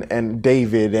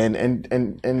David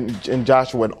and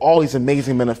Joshua and all these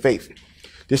amazing men of faith.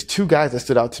 There's two guys that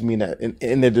stood out to me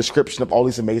in the description of all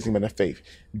these amazing men of faith: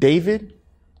 David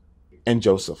and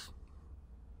Joseph.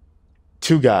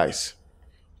 Two guys.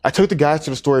 I took the guys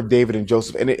to the story of David and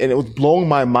Joseph, and it was blowing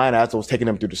my mind as I was taking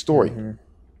them through the story.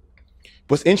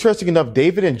 What's interesting enough,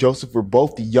 David and Joseph were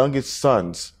both the youngest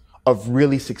sons of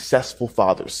really successful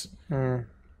fathers. You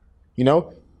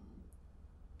know,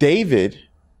 David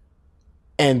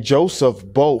and Joseph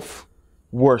both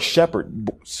were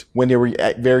shepherds when they were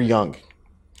very young.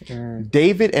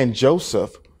 David and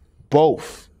Joseph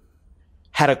both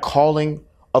had a calling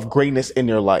of greatness in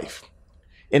their life.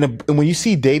 And when you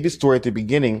see David's story at the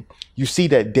beginning, you see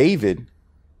that David,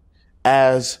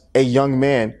 as a young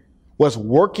man, was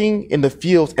working in the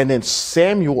fields, and then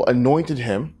Samuel anointed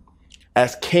him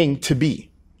as king to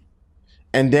be.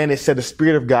 And then it said the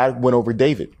Spirit of God went over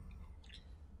David.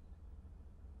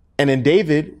 And then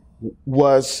David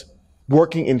was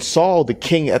working in Saul, the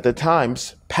king at the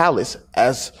time's palace,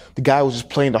 as the guy who was just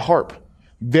playing the harp.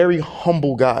 Very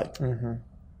humble guy. Mm-hmm.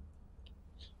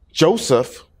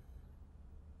 Joseph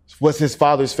was his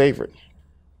father's favorite.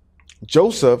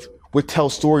 Joseph would tell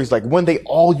stories like, one day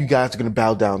all you guys are going to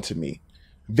bow down to me.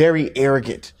 Very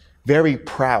arrogant, very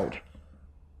proud.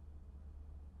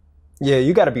 Yeah,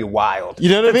 you got to be wild. You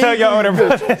know what I mean? Tell your older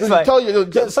brothers, like,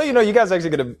 so you know, you guys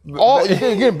actually going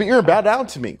to... You're going to bow down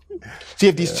to me. So you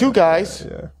have these two guys,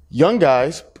 young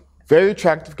guys, very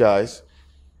attractive guys,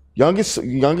 youngest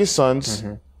sons.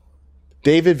 Mm-hmm.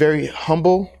 David, very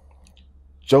humble.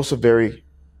 Joseph, very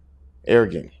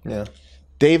arrogant. Yeah.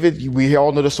 David, we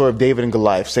all know the story of David and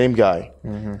Goliath, same guy.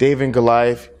 Mm-hmm. David and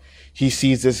Goliath, he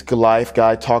sees this Goliath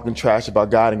guy talking trash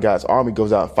about God and God's army,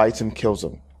 goes out and fights him, kills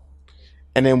him.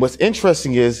 And then what's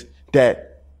interesting is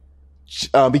that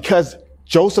because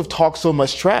Joseph talks so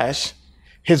much trash,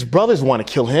 his brothers want to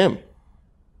kill him.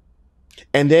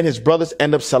 And then his brothers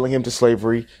end up selling him to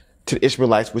slavery to the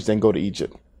Ishmaelites, which then go to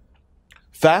Egypt.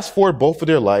 Fast forward both of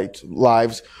their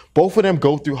lives, both of them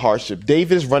go through hardship.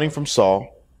 David is running from Saul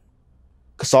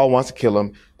because Saul wants to kill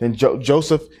him. Then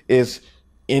Joseph is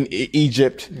in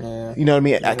Egypt, you know what I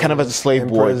mean, kind of as a slave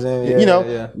boy,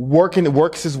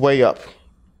 works his way up.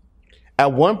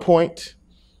 At one point,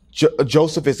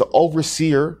 Joseph is the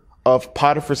overseer of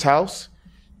Potiphar's house.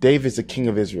 David is the king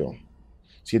of Israel.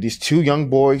 So you have these two young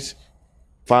boys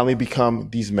finally become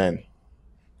these men.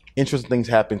 Interesting things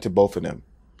happen to both of them.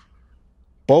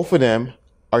 Both of them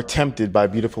are tempted by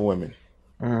beautiful women.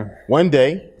 One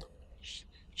day,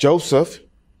 Joseph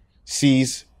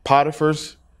sees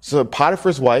Potiphar's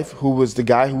wife, who was the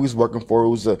guy who he was working for,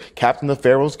 who was the captain of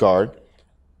Pharaoh's guard,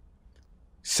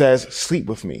 says, sleep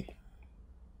with me.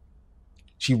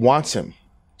 She wants him.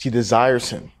 She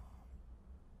desires him.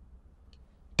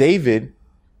 David,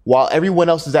 while everyone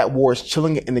else is at war, is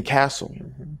chilling in the castle.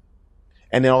 Mm-hmm.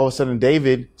 And then all of a sudden,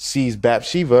 David sees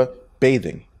Bathsheba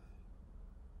bathing.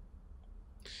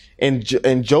 In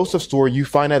Joseph's story, you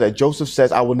find out that Joseph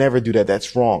says, I will never do that.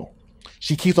 That's wrong.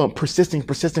 She keeps on persisting.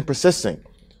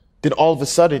 Then all of a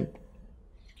sudden,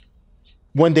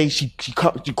 one day she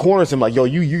corners him like, yo,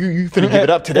 you finna give it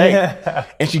up today.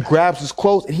 And she grabs his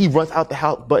clothes and he runs out the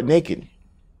house butt naked.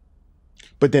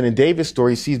 But then in David's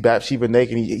story, he sees Bathsheba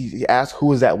naked and he asks,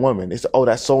 who is that woman? It's, oh,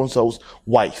 that's so-and-so's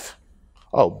wife.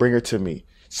 Oh, bring her to me.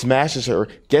 Smashes her,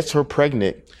 gets her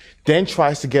pregnant, then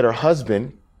tries to get her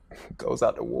husband. Goes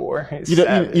out to war. You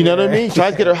know what I mean?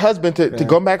 Tries to get her husband to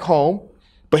go back home.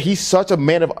 But he's such a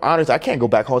man of honor. I can't go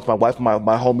back home to my wife. My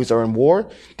homies are in war.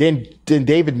 Then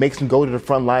David makes him go to the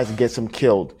front lines and gets him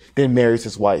killed. Then marries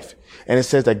his wife. And it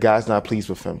says that God's not pleased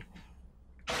with him.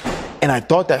 And I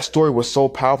thought that story was so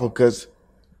powerful because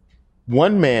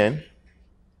one man,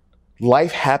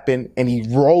 life happened and he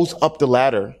rose up the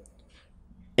ladder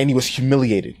and he was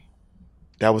humiliated.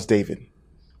 That was David.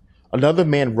 Another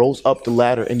man rose up the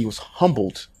ladder and he was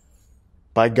humbled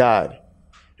by God.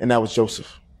 And that was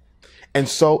Joseph. And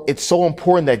so it's so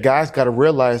important that guys got to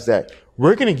realize that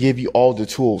we're going to give you all the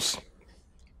tools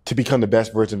to become the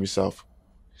best version of yourself.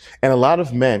 And a lot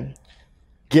of men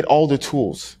get all the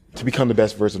tools to become the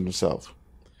best version of themselves.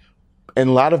 And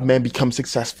a lot of men become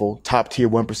successful, top tier,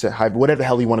 1% high, whatever the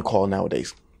hell you want to call it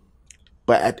nowadays.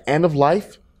 But at the end of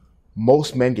life,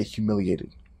 most men get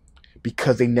humiliated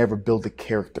because they never build the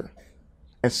character.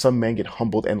 And some men get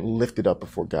humbled and lifted up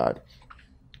before God.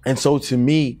 And so to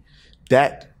me,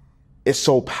 that is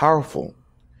so powerful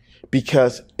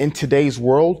because in today's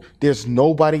world, there's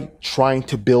nobody trying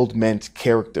to build men's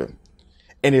character.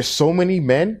 And there's so many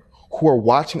men who are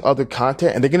watching other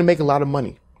content and they're going to make a lot of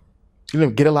money. They're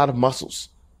going to get a lot of muscles.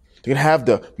 They're going to have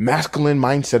the masculine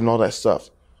mindset and all that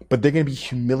stuff. But they're going to be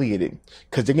humiliated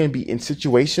because they're going to be in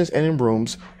situations and in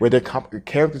rooms where their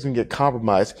characters going to get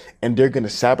compromised and they're going to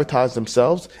sabotage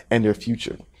themselves and their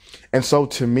future. And so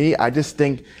to me, I just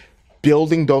think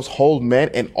building those whole men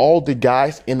and all the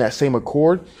guys in that same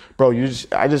accord, bro,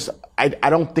 I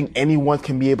don't think anyone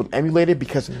can be able to emulate it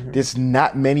because there's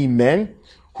not many men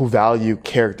who value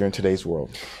character in today's world.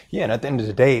 Yeah, and at the end of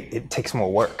the day, it takes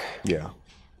more work. Yeah.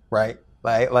 Right?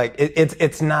 Like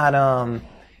it's not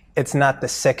the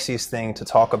sexiest thing to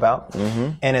talk about.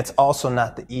 Mm-hmm. And it's also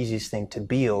not the easiest thing to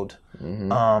build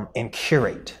and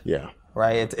curate. Yeah.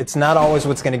 Right? It's not always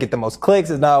what's going to get the most clicks.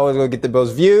 It's not always going to get the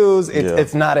most views.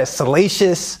 It's not as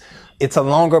salacious. It's a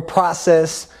longer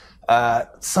process.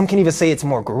 Some can even say it's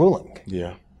more grueling.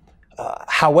 Yeah.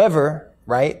 However,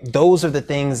 right, those are the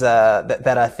things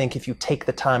that I think if you take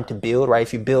the time to build, right,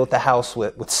 if you build the house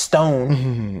with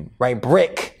stone, right,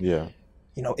 brick,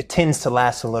 it tends to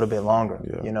last a little bit longer.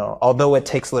 Although it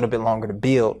takes a little bit longer to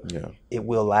build, it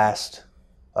will last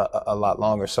a lot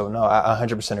longer. So no, I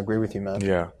 100% agree with you, man.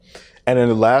 Yeah. And then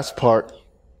the last part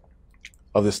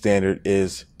of the standard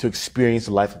is to experience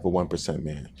the life of a 1%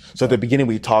 man. So at the beginning,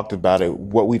 we talked about it.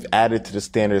 What we've added to the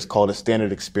standard is called a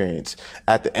standard experience.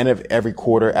 At the end of every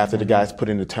quarter, after the guys put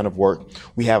in a ton of work,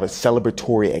 we have a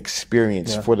celebratory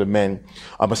experience for the men,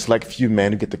 a select few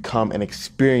men who get to come and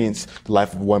experience the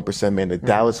life of a 1% man. The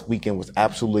Dallas weekend was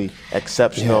absolutely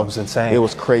exceptional. Yeah, it was insane. It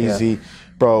was crazy. Yeah.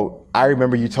 Bro, I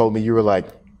remember you told me, you were like,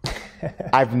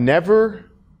 I've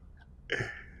never,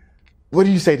 what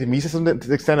did you say to me? You said something to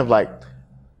the extent of like,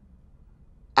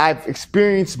 I've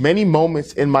experienced many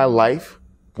moments in my life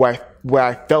where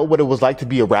I felt what it was like to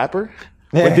be a rapper,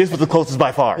 but this was the closest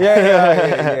by far.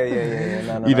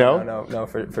 Yeah. No,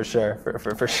 for sure,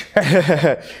 for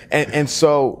sure. and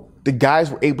so the guys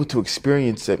were able to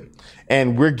experience it,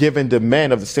 and we're giving the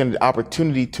men of the standard the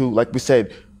opportunity to, like we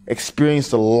said,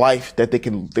 experience the life that they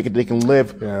can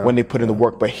live when they put in the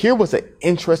work. But here was an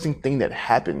interesting thing that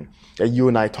happened that you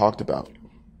and I talked about.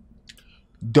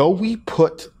 Though we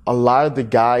put a lot of the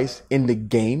guys in the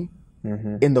game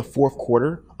in the fourth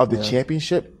quarter of the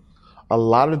championship,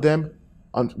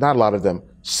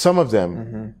 some of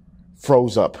them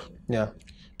froze up. Yeah.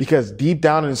 Because deep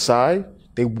down inside,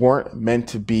 they weren't meant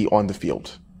to be on the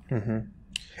field.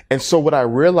 And so what I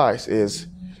realized is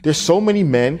there's so many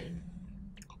men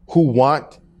who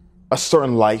want a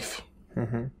certain life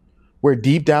where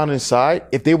deep down inside,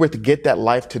 if they were to get that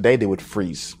life today, they would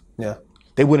freeze. Yeah.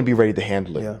 They wouldn't be ready to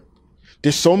handle it. Yeah.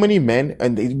 There's so many men,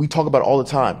 and we talk about it all the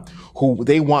time, who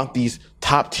they want these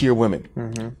top tier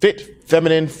women. Fit,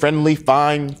 feminine, friendly,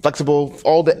 fine, flexible,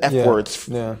 all the F words.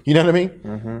 Yeah. You know what I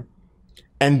mean?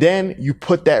 And then you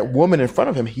put that woman in front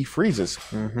of him, he freezes.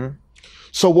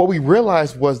 So what we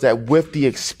realized was that with the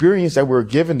experience that we were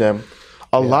giving them,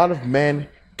 a lot of men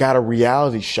got a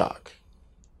reality shock,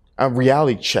 a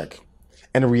reality check.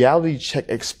 And a reality check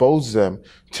exposes them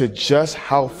to just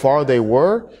how far they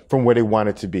were from where they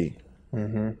wanted to be.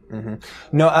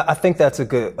 No, I think that's a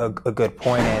good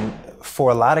point. And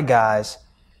for a lot of guys,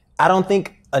 I don't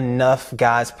think enough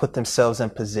guys put themselves in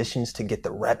positions to get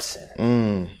the reps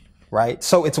in. Right?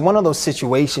 So it's one of those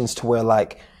situations to where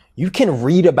like you can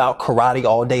read about karate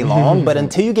all day long, but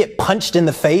until you get punched in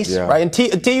the face, right?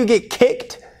 Until you get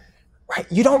kicked, right?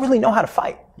 You don't really know how to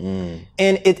fight. And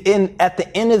at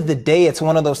the end of the day, it's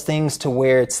one of those things to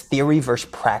where it's theory versus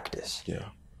practice. Yeah.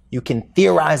 You can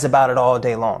theorize about it all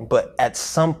day long, but at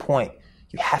some point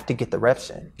you have to get the reps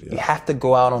in. Yeah. You have to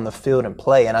go out on the field and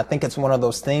play. And I think it's one of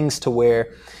those things to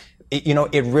where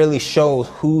it really shows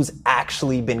who's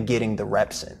actually been getting the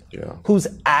reps in, who's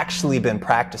actually been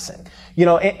practicing,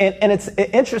 and it's an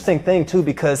interesting thing too,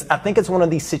 because I think it's one of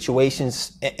these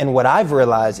situations, and what I've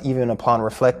realized even upon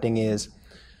reflecting is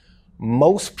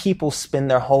most people spend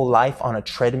their whole life on a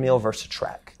treadmill versus a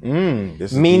track,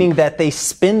 meaning that they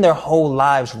spend their whole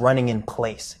lives running in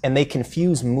place and they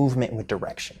confuse movement with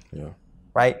direction. Yeah.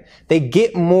 Right? They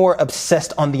get more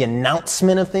obsessed on the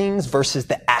announcement of things versus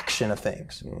the action of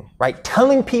things, right?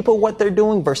 Telling people what they're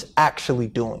doing versus actually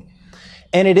doing.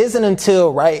 And it isn't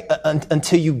until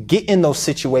you get in those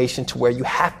situations to where you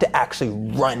have to actually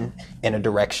run in a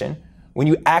direction, when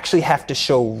you actually have to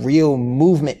show real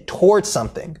movement towards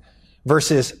something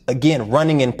versus, again,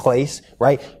 running in place,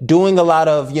 right? Doing a lot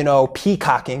of,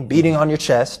 peacocking, beating on your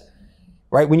chest.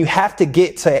 Right? When you have to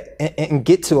get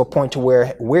to a point to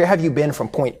where have you been from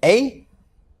point A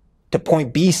to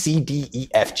point B, C, D, E,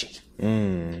 F, G.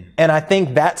 And I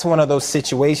think that's one of those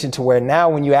situations to where now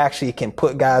when you actually can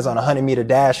put guys on a 100-meter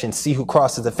dash and see who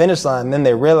crosses the finish line, then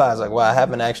they realize like, well, I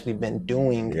haven't actually been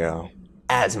doing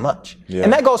as much. Yeah.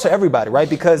 And that goes for everybody, right?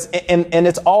 Because, and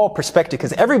it's all perspective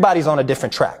because everybody's on a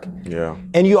different track. Yeah.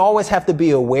 And you always have to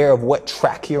be aware of what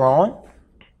track you're on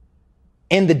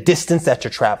and the distance that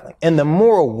you're traveling. And the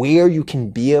more aware you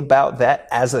can be about that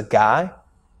as a guy,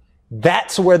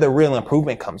 that's where the real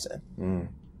improvement comes in.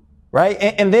 Right?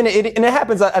 And then it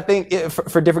happens, I think,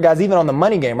 for different guys, even on the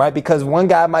money game, right? Because one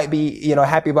guy might be,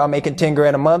 happy about making 10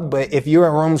 grand a month, but if you're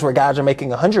in rooms where guys are making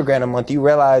 100 grand a month, you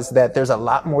realize that there's a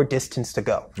lot more distance to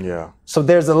go. Yeah. So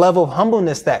there's a level of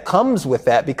humbleness that comes with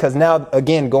that because now,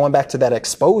 again, going back to that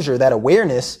exposure, that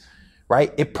awareness,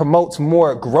 right? It promotes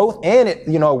more growth and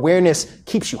awareness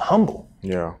keeps you humble.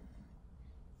 Yeah.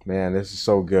 Man, this is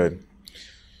so good.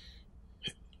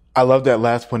 I love that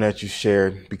last point that you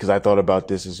shared because I thought about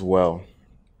this as well.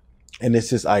 And it's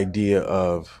this idea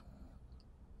of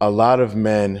a lot of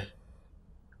men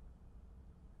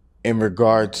in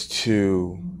regards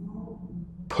to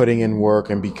putting in work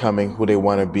and becoming who they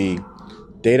want to be,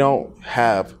 they don't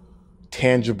have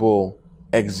tangible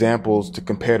examples to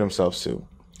compare themselves to.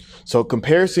 So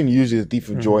comparison usually is the thief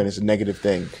of joy and it's a negative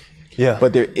thing. Yeah.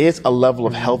 But there is a level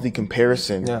of healthy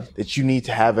comparison that you need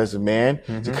to have as a man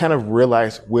to kind of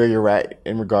realize where you're at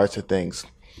in regards to things.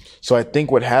 So I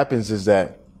think what happens is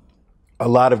that a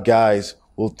lot of guys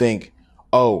will think,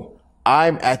 oh,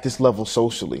 I'm at this level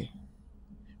socially.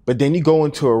 But then you go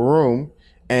into a room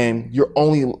and you're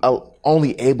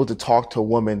only able to talk to a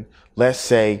woman, let's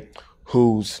say,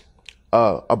 who's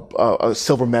a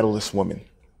silver medalist woman.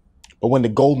 But when the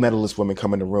gold medalist women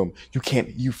come in the room,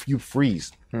 you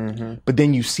freeze. But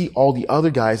then you see all the other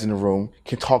guys in the room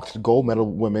can talk to the gold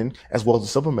medal women as well as the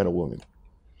silver medal women.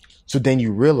 So then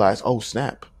you realize, oh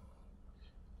snap.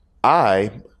 I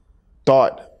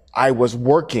thought I was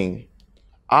working.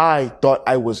 I thought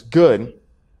I was good,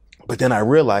 but then I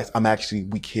realized I'm actually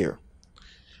weak here.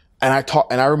 And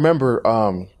I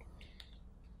remember,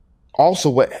 also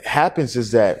what happens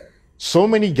is that so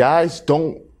many guys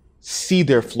don't see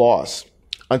their flaws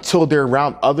until they're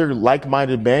around other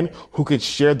like-minded men who could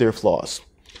share their flaws.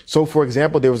 So for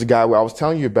example, there was a guy where I was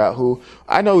telling you about who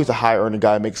I know he's a high earning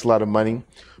guy, makes a lot of money,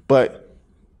 but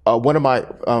one of my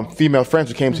female friends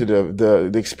who came to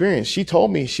the experience, she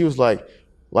told me, she was like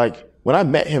when I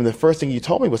met him, the first thing he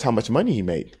told me was how much money he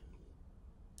made.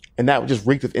 And that just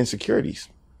reeked of insecurities.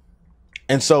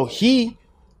 And so he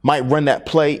might run that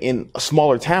play in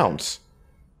smaller towns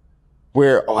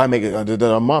where, I make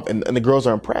a month and the girls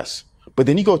are impressed. But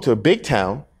then you go to a big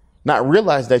town, not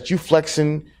realize that you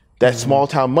flexing that small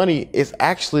town money is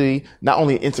actually not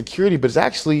only an insecurity, but it's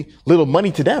actually little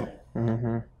money to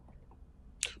them.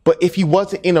 But if he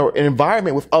wasn't in an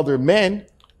environment with other men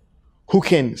who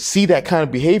can see that kind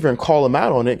of behavior and call him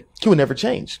out on it, he would never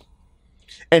change.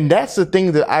 And that's the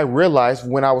thing that I realized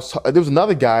when there was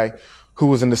another guy who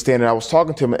was in the stand and I was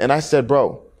talking to him and I said,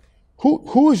 bro,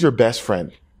 who is your best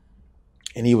friend?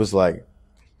 And he was like,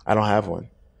 I don't have one.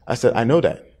 I said, I know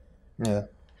that. Yeah.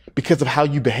 Because of how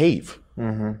you behave.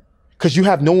 Because you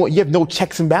have no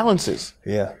checks and balances.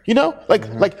 Yeah. You know,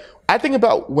 like I think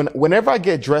about whenever I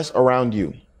get dressed around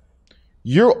you,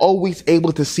 you're always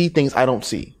able to see things I don't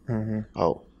see.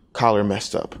 Oh, collar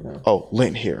messed up. Yeah. Oh,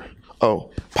 lint here.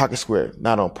 Oh, pocket square,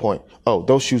 not on point. Oh,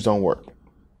 those shoes don't work.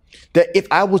 That if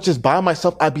I was just by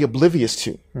myself, I'd be oblivious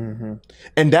to.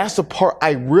 And that's the part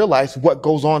I realized what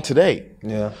goes on today.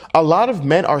 Yeah. A lot of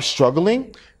men are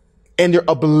struggling and they're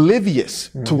oblivious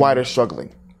to why they're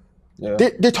struggling. Yeah.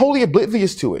 They're totally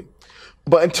oblivious to it.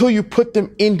 But until you put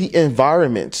them in the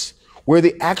environments where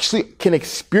they actually can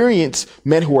experience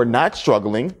men who are not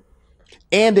struggling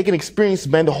and they can experience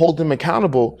men to hold them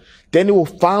accountable, then they will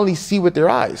finally see with their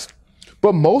eyes.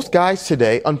 But most guys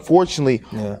today, unfortunately,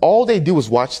 all they do is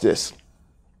watch this.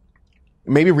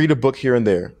 Maybe read a book here and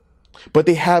there. But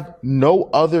they have no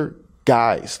other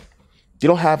guys. They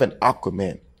don't have an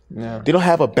Aquaman. Yeah. They don't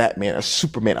have a Batman, a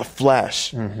Superman, a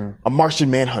Flash, a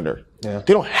Martian Manhunter. Yeah.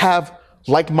 They don't have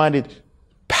like-minded,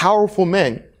 powerful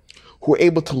men who are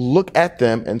able to look at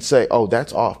them and say, oh,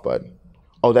 that's off, bud.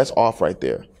 Oh, that's off right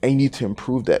there. And you need to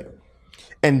improve that.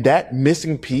 And that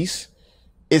missing piece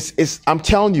is I'm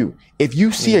telling you, if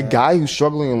you see a guy who's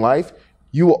struggling in life,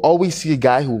 you will always see a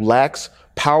guy who lacks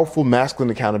powerful masculine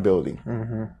accountability.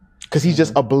 Because he's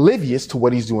just oblivious to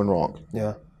what he's doing wrong.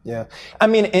 Yeah, yeah. I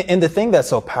mean, and the thing that's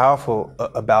so powerful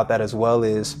about that as well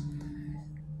is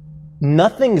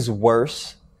nothing's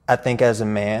worse, I think, as a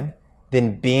man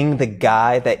than being the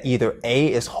guy that either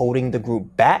A, is holding the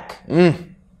group back,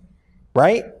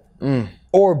 right?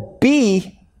 Or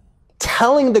B,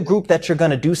 telling the group that you're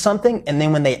going to do something, and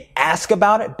then when they ask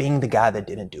about it, being the guy that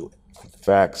didn't do it.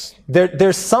 Facts.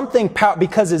 There's something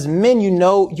because as men, you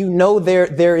know,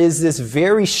 there is this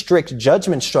very strict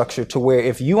judgment structure to where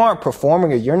if you aren't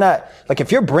performing or you're not, like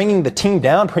if you're bringing the team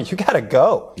down, you got to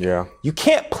go. Yeah. You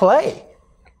can't play.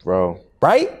 Bro.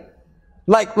 Right?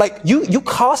 Like you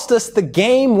cost us the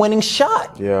game winning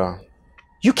shot. Yeah.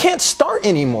 You can't start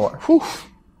anymore. Whew.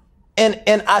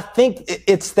 And I think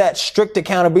it's that strict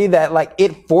accountability that like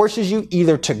it forces you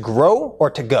either to grow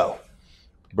or to go.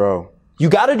 Bro. You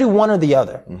got to do one or the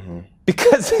other.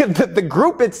 Because the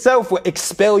group itself will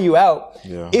expel you out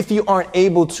if you aren't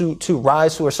able to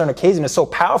rise to a certain occasion. It's so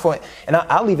powerful. And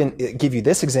I'll even give you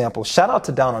this example. Shout out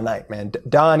to Donald Knight, man.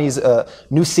 Don, he's a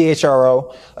new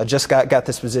CHRO, just got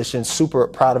this position. Super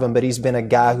proud of him. But he's been a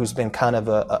guy who's been kind of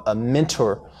a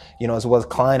mentor, you know, as well as a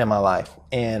client in my life.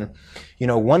 And, you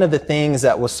know, one of the things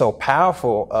that was so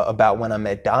powerful about when I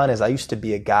met Don is I used to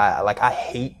be a guy, like I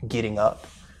hate getting up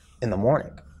in the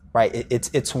morning. Right.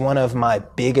 It's one of my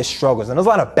biggest struggles. And there's a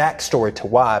lot of backstory to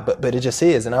why, but it just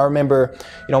is. And I remember,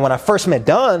 you know, when I first met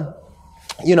Don,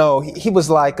 you know, he was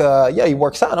like, yeah, he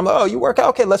works out. I'm like, oh, you work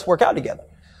out? Okay, let's work out together.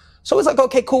 So it's like,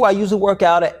 okay, cool. I usually work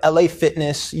out at LA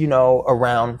Fitness,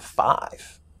 around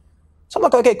 5. So I'm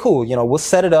like, okay, cool. We'll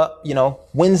set it up,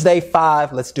 Wednesday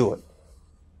 5, let's do it.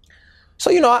 So,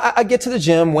 I get to the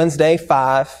gym Wednesday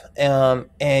 5, and,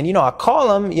 I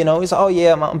call him, he's like, oh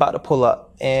yeah, I'm about to pull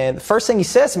up. And the first thing he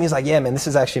says to me is like, yeah, man, this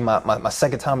is actually my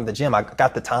second time at the gym. I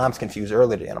got the times confused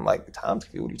earlier today. And I'm like, the times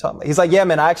confused? What are you talking about? He's like, yeah,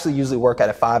 man, I actually usually work out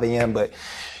at 5 a.m., but,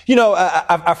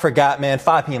 I forgot, man,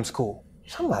 5 p.m.'s cool.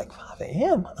 So I'm like, 5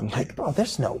 a.m.? I'm like, bro,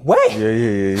 there's no way.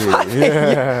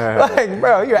 Yeah. Like,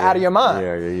 bro, you're out of your mind.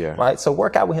 Yeah. Right? So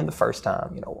work out with him the first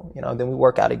time, then we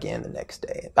work out again the next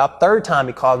day. About third time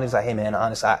he called me, he's like, hey man,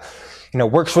 honestly,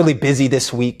 work's really busy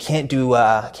this week. Can't do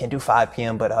 5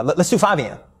 p.m., but let's do 5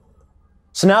 a.m.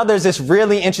 So now there's this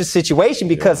really interesting situation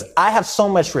because I have so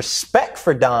much respect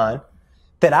for Don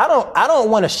that I don't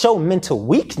want to show mental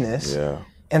weakness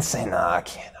and say, nah, I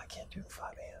can't do 5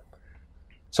 a.m.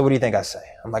 So what do you think I say?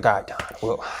 I'm like, all right, Don,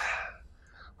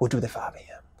 we'll do the 5 a.m.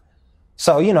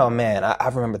 So, man, I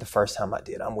remember the first time I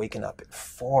did. I'm waking up at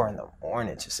 4 in the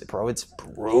morning. Just, bro, it's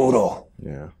brutal.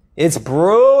 Yeah. It's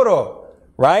brutal,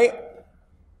 right?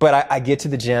 But I get to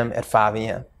the gym at 5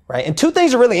 a.m., right? And two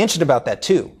things are really interesting about that,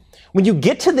 too. When you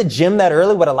get to the gym that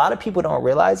early, what a lot of people don't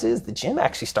realize is the gym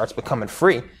actually starts becoming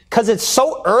free because it's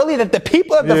so early that the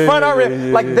people at the front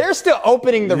they're still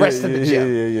opening the rest of the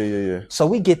gym. Yeah. So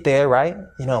we get there, right?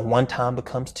 1 time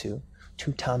becomes 2,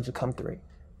 2 times become 3.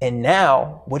 And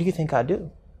now, what do you think I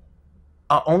do?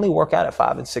 I only work out at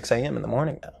 5 and 6 a.m. in the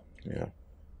morning now. Yeah.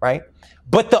 Right?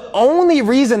 But the only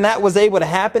reason that was able to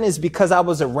happen is because I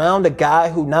was around a guy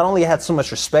who not only had so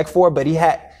much respect for, but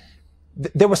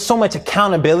there was so much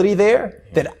accountability there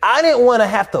that I didn't want to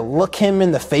have to look him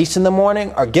in the face in the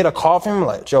morning or get a call from him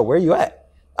like, Joe, where you at?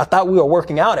 I thought we were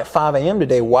working out at 5 a.m.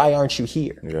 today. Why aren't you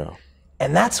here? Yeah.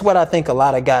 And that's what I think a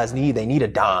lot of guys need. They need a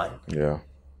Don. Yeah.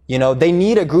 They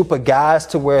need a group of guys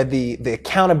to where the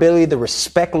accountability, the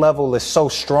respect level is so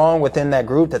strong within that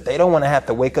group that they don't want to have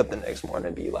to wake up the next morning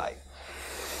and be like,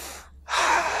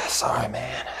 sorry,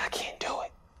 man, I can't do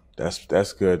it.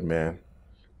 That's good, man.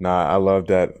 Nah, I love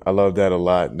that. I love that a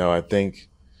lot. No, I think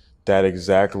that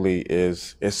exactly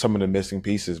is some of the missing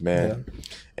pieces, man.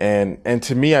 Yeah. And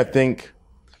to me, I think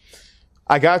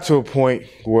I got to a point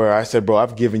where I said, bro,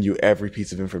 I've given you every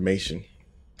piece of information.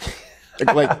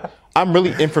 like I'm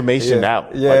really information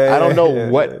out. I don't know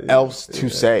what else to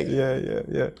say.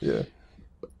 Yeah.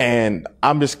 And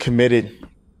I'm just committed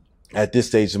at this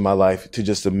stage of my life to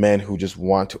just the men who just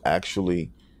want to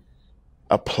actually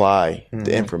apply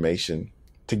the information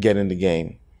to get in the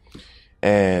game.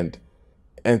 And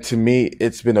to me,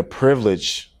 it's been a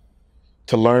privilege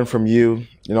to learn from you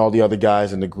and all the other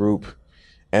guys in the group.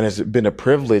 And it's been a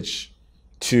privilege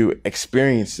to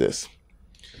experience this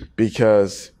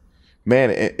because, man,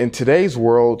 in today's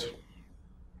world,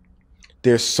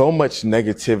 there's so much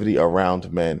negativity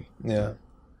around men. Yeah.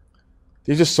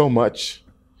 There's just so much.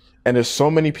 And there's so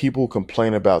many people who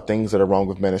complain about things that are wrong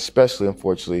with men, especially,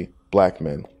 unfortunately, black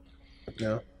men.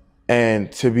 Yeah.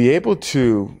 And to be able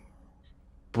to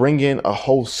bring in a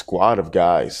whole squad of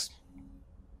guys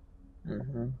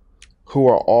who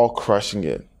are all crushing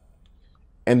it,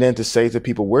 and then to say to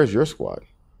people, where's your squad?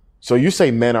 So you say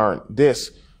men aren't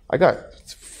this. I got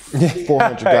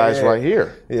 400 guys right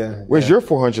here. Yeah. Where's your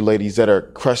 400 ladies that are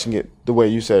crushing it the way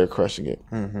you said are crushing it?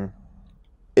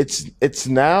 It's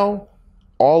now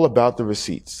all about the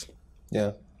receipts.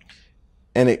 Yeah.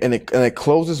 And it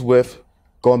closes with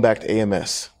going back to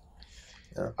AMS.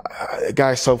 Yeah. A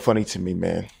guy's so funny to me,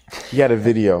 man. He had a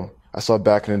video I saw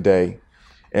back in the day,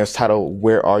 and it's titled,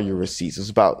 Where Are Your Receipts? It's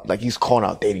about, like, he's calling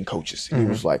out dating coaches. He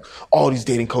was like, all these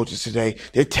dating coaches today,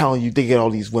 they're telling you they get all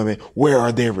these women. Where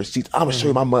are their receipts? I'm going to show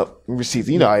you my receipts.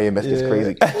 You know how AMS is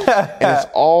crazy. And it's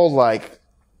all, like,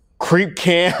 creep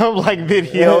cam, like,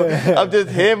 video of just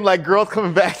him, like, girls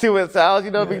coming back to his house,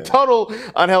 total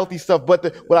unhealthy stuff.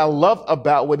 But what I love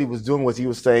about what he was doing was he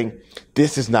was saying,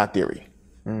 this is not theory.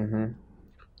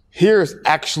 Here's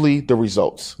actually the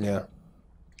results. Yeah.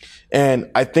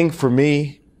 And I think for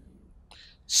me,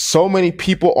 so many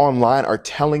people online are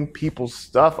telling people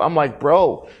stuff. I'm like,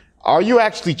 bro, are you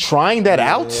actually trying that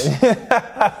out?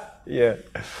 Yeah.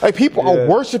 Like, people are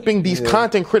worshiping these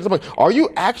content creators. I'm like, are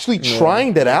you actually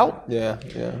trying that out? Yeah.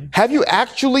 Have you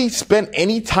actually spent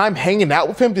any time hanging out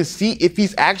with him to see if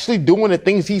he's actually doing the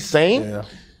things he's saying? Yeah.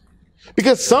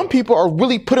 Because some people are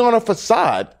really putting on a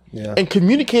facade and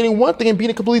communicating one thing and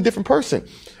being a completely different person.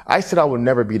 I said I would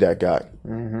never be that guy.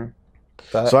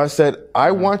 So I said,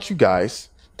 I want you guys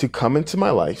to come into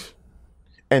my life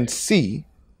and see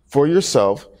for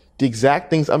yourself the exact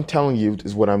things I'm telling you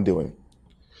is what I'm doing.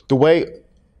 The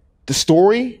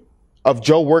story of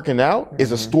Joe working out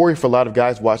is a story for a lot of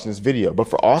guys watching this video. But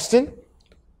for Austin,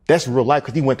 that's real life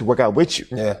because he went to work out with you.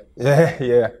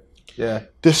 Yeah.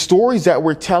 The stories that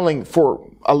we're telling for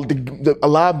a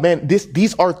lot of men,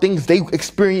 these are things they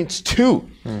experience too.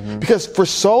 Because for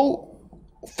so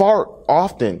far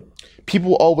often,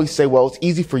 people always say, well, it's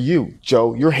easy for you,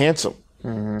 Joe. You're handsome.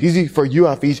 It's easy for you,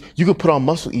 Hafiz. You can put on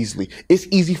muscle easily. It's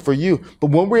easy for you. But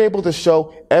when we're able to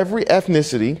show every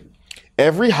ethnicity,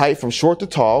 every height from short to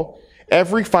tall,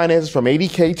 every finances from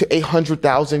 80K to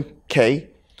 800,000K,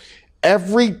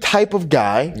 every type of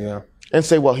guy, and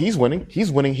say, well, he's winning.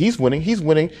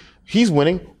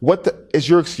 What is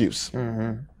your excuse?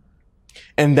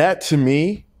 And that to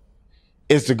me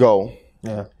is the goal.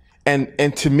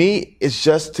 And to me, it's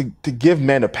just to give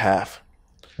men a path.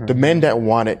 The men that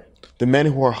want it, the men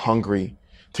who are hungry,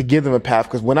 to give them a path.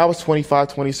 Because when I was 25,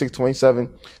 26,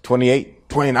 27, 28,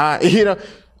 29,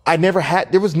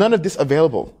 there was none of this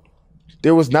available.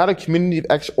 There was not a community of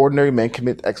extraordinary men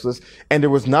committed to excellence, and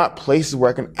there was not places where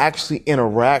I can actually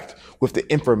interact with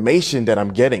the information that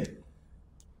I'm getting.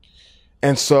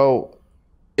 And so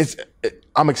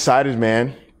I'm excited,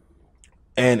 man.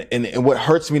 And what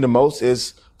hurts me the most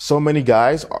is so many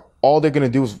guys, all they're going to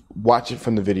do is watch it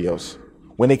from the videos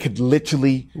when they could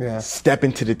literally step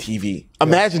into the TV.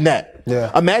 Imagine that.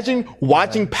 Imagine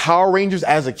watching Power Rangers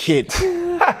as a kid.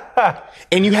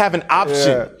 And you have an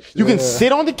option. You can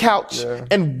sit on the couch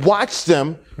and watch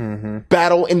them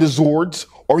battle in the Zords,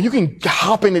 or you can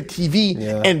hop in the TV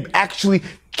and actually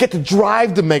get to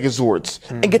drive the Megazords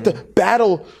and get to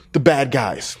battle the bad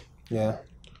guys.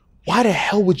 Why the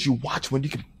hell would you watch when you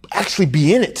can actually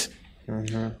be in it?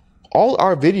 All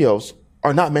our videos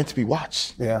are not meant to be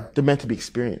watched. They're meant to be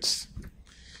experienced.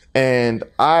 And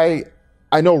I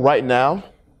know right now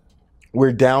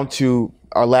we're down to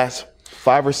our last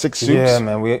 5 or 6 suits. Yeah,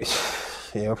 man.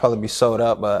 We'll probably be sold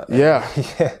out, but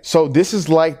So this is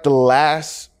like the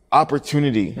last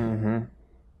opportunity.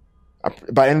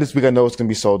 By the end of this week, I know it's gonna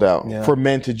be sold out for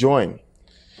men to join,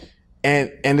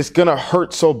 and it's gonna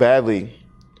hurt so badly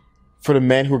for the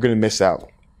men who are gonna miss out.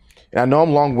 And I know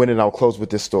I'm long-winded. And I'll close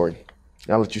with this story,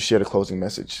 and I'll let you share the closing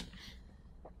message.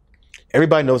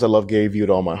 Everybody knows I love Gary Vee with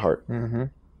all my heart.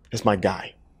 It's my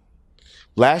guy.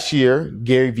 Last year,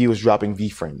 Gary Vee was dropping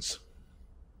VeeFriends.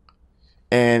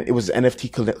 And it was an NFT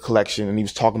collection, and he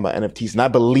was talking about NFTs. And I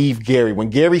believe Gary. When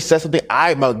Gary says something,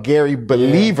 I'm a Gary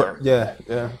believer.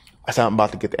 I said, I'm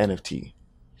about to get the NFT.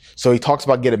 So he talks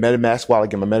about get a MetaMask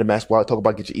wallet, get my MetaMask wallet. Talk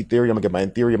about get your Ethereum, I'm gonna get my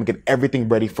Ethereum, I'm gonna get everything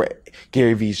ready for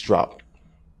Gary Vee's drop.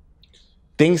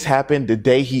 Things happened the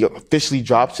day he officially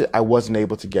drops it. I wasn't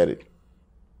able to get it.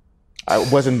 I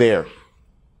wasn't there.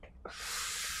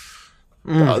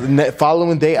 The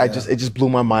following day, it just blew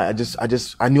my mind.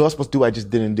 I knew I was supposed to do it, I just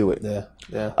didn't do it.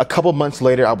 A couple months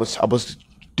later, I was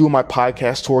doing my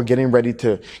podcast tour, getting ready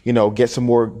to, get some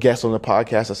more guests on the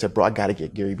podcast. I said, bro, I gotta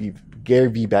get Gary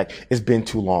Vee back. It's been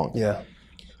too long.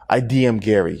 I DM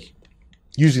Gary,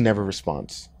 usually never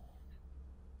responds.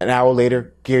 An hour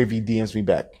later, Gary Vee DMs me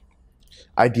back.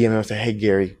 I DM him and say, hey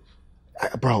Gary,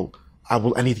 bro,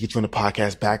 I need to get you on the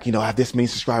podcast back. I have this many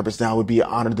subscribers now. It would be an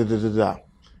honor.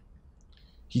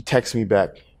 He texts me back.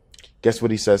 Guess what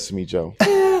he says to me, Joe?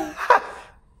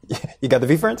 You got the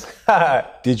VeeFriends?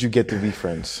 Did you get the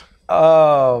VeeFriends?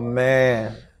 Oh,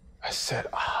 man. I said,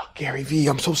 Gary Vee,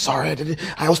 I'm so sorry.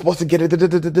 I was supposed to get it.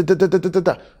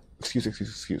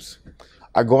 Excuse.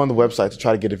 I go on the website to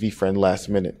try to get a VeeFriend last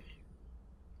minute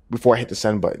before I hit the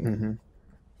send button.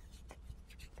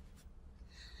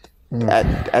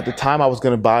 At the time I was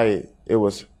going to buy it, it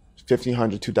was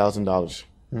 $1,500, $2,000.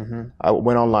 I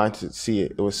went online to see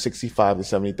it. It was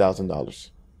 $65,000 to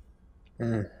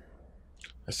 $70,000.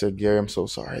 I said, Gary, I'm so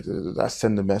sorry. I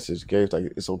send the message. Gary's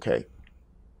like, it's okay.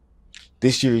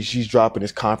 This year she's dropping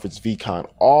this conference, VCon.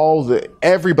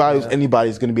 Anybody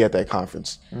is going to be at that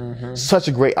conference. Such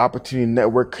a great opportunity to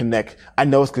network, connect. I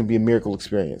know it's going to be a miracle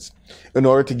experience. In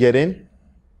order to get in,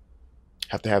 I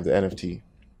have to have the NFT.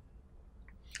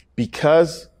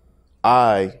 Because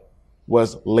I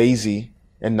was lazy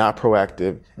and not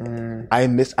proactive, I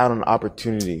missed out on an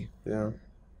opportunity.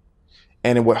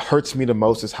 And what hurts me the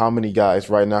most is how many guys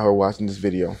right now who are watching this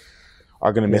video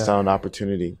are going to miss out on an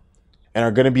opportunity and are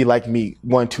going to be like me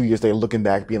 1-2 years later looking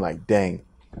back being like, dang,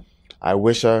 I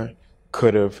wish I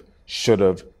could have, should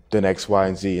have done X, Y,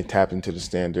 and Z and tapped into the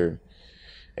standard.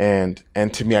 And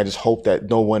to me, I just hope that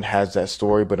no one has that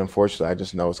story, but unfortunately, I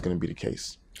just know it's going to be the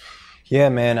case. Yeah,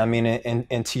 man. I mean,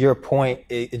 and to your point,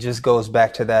 it just goes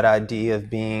back to that idea of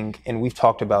being, and we've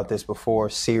talked about this before,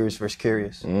 serious versus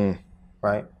curious,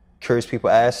 right? curious people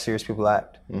ask, serious people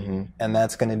act. And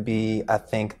that's going to be, I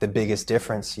think, the biggest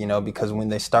difference, you know, because when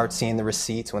they start seeing the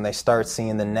receipts, when they start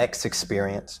seeing the next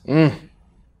experience,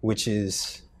 which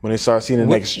is... When they start seeing the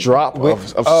next drop of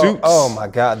suits. Oh my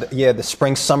God. Yeah, the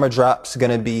spring summer drop's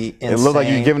going to be insane. It looks like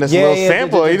you're giving us a little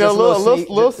sample, you know,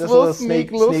 little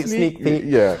sneak peek.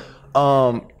 Yeah.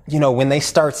 You know, when they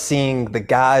start seeing the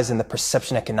guys in the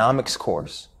perception economics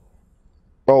course.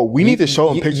 Bro, we need to show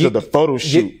them pictures of the photo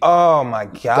shoot. Oh my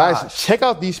gosh. Guys, check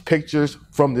out these pictures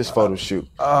from this photo shoot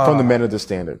from the Men of the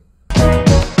Standard.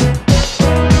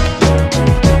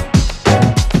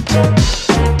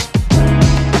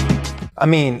 I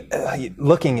mean,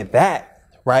 looking at that,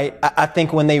 right? I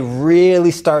think when they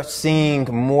really start seeing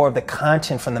more of the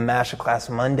content from the Masterclass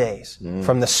Mondays,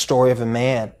 from the story of a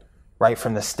man, right?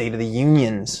 From the State of the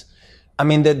Unions. I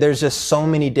mean, there's just so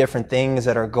many different things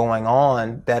that are going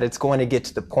on that it's going to get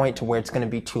to the point to where it's going to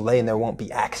be too late and there won't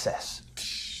be access.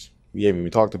 We haven't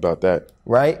even talked about that.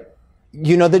 Right?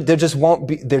 You know, there just won't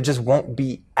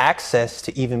be access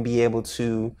to even be able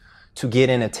to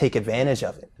get in and take advantage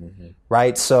of it.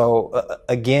 Right? So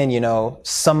again, you know,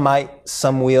 some might,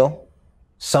 some will,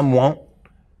 some won't.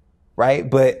 Right?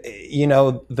 But, you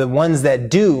know, the ones that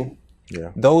do,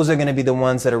 those are going to be the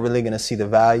ones that are really going to see the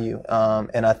value,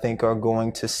 and I think are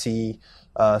going to see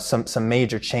some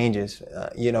major changes,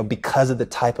 you know, because of the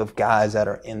type of guys that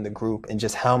are in the group and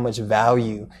just how much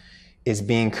value is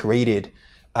being created,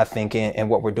 I think, in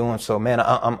what we're doing. So, man,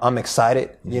 I'm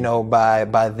excited. You know,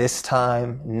 by this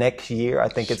time next year, I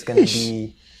think it's going to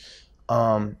be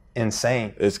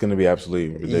insane. It's going to be absolutely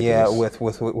ridiculous. Yeah, with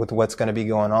what's going to be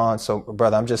going on. So,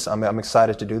 brother, I'm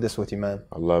excited to do this with you, man.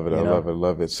 I love it. I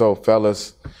love it. So,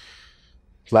 fellas,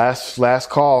 last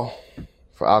call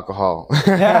for alcohol.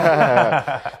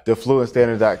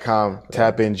 TheFluentStandard.com.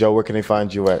 Tap in. Joe, where can they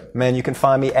find you at? Man, you can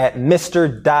find me at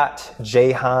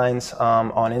Mr.jhines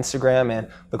on Instagram, and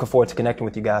looking forward to connecting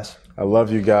with you guys. I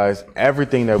love you guys.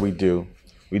 Everything that we do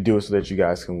it so that you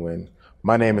guys can win.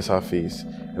 My name is Hafiz,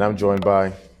 and I'm joined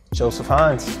by Joseph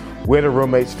Hines. We're the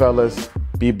roommates, fellas.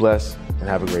 Be blessed and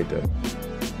have a great day.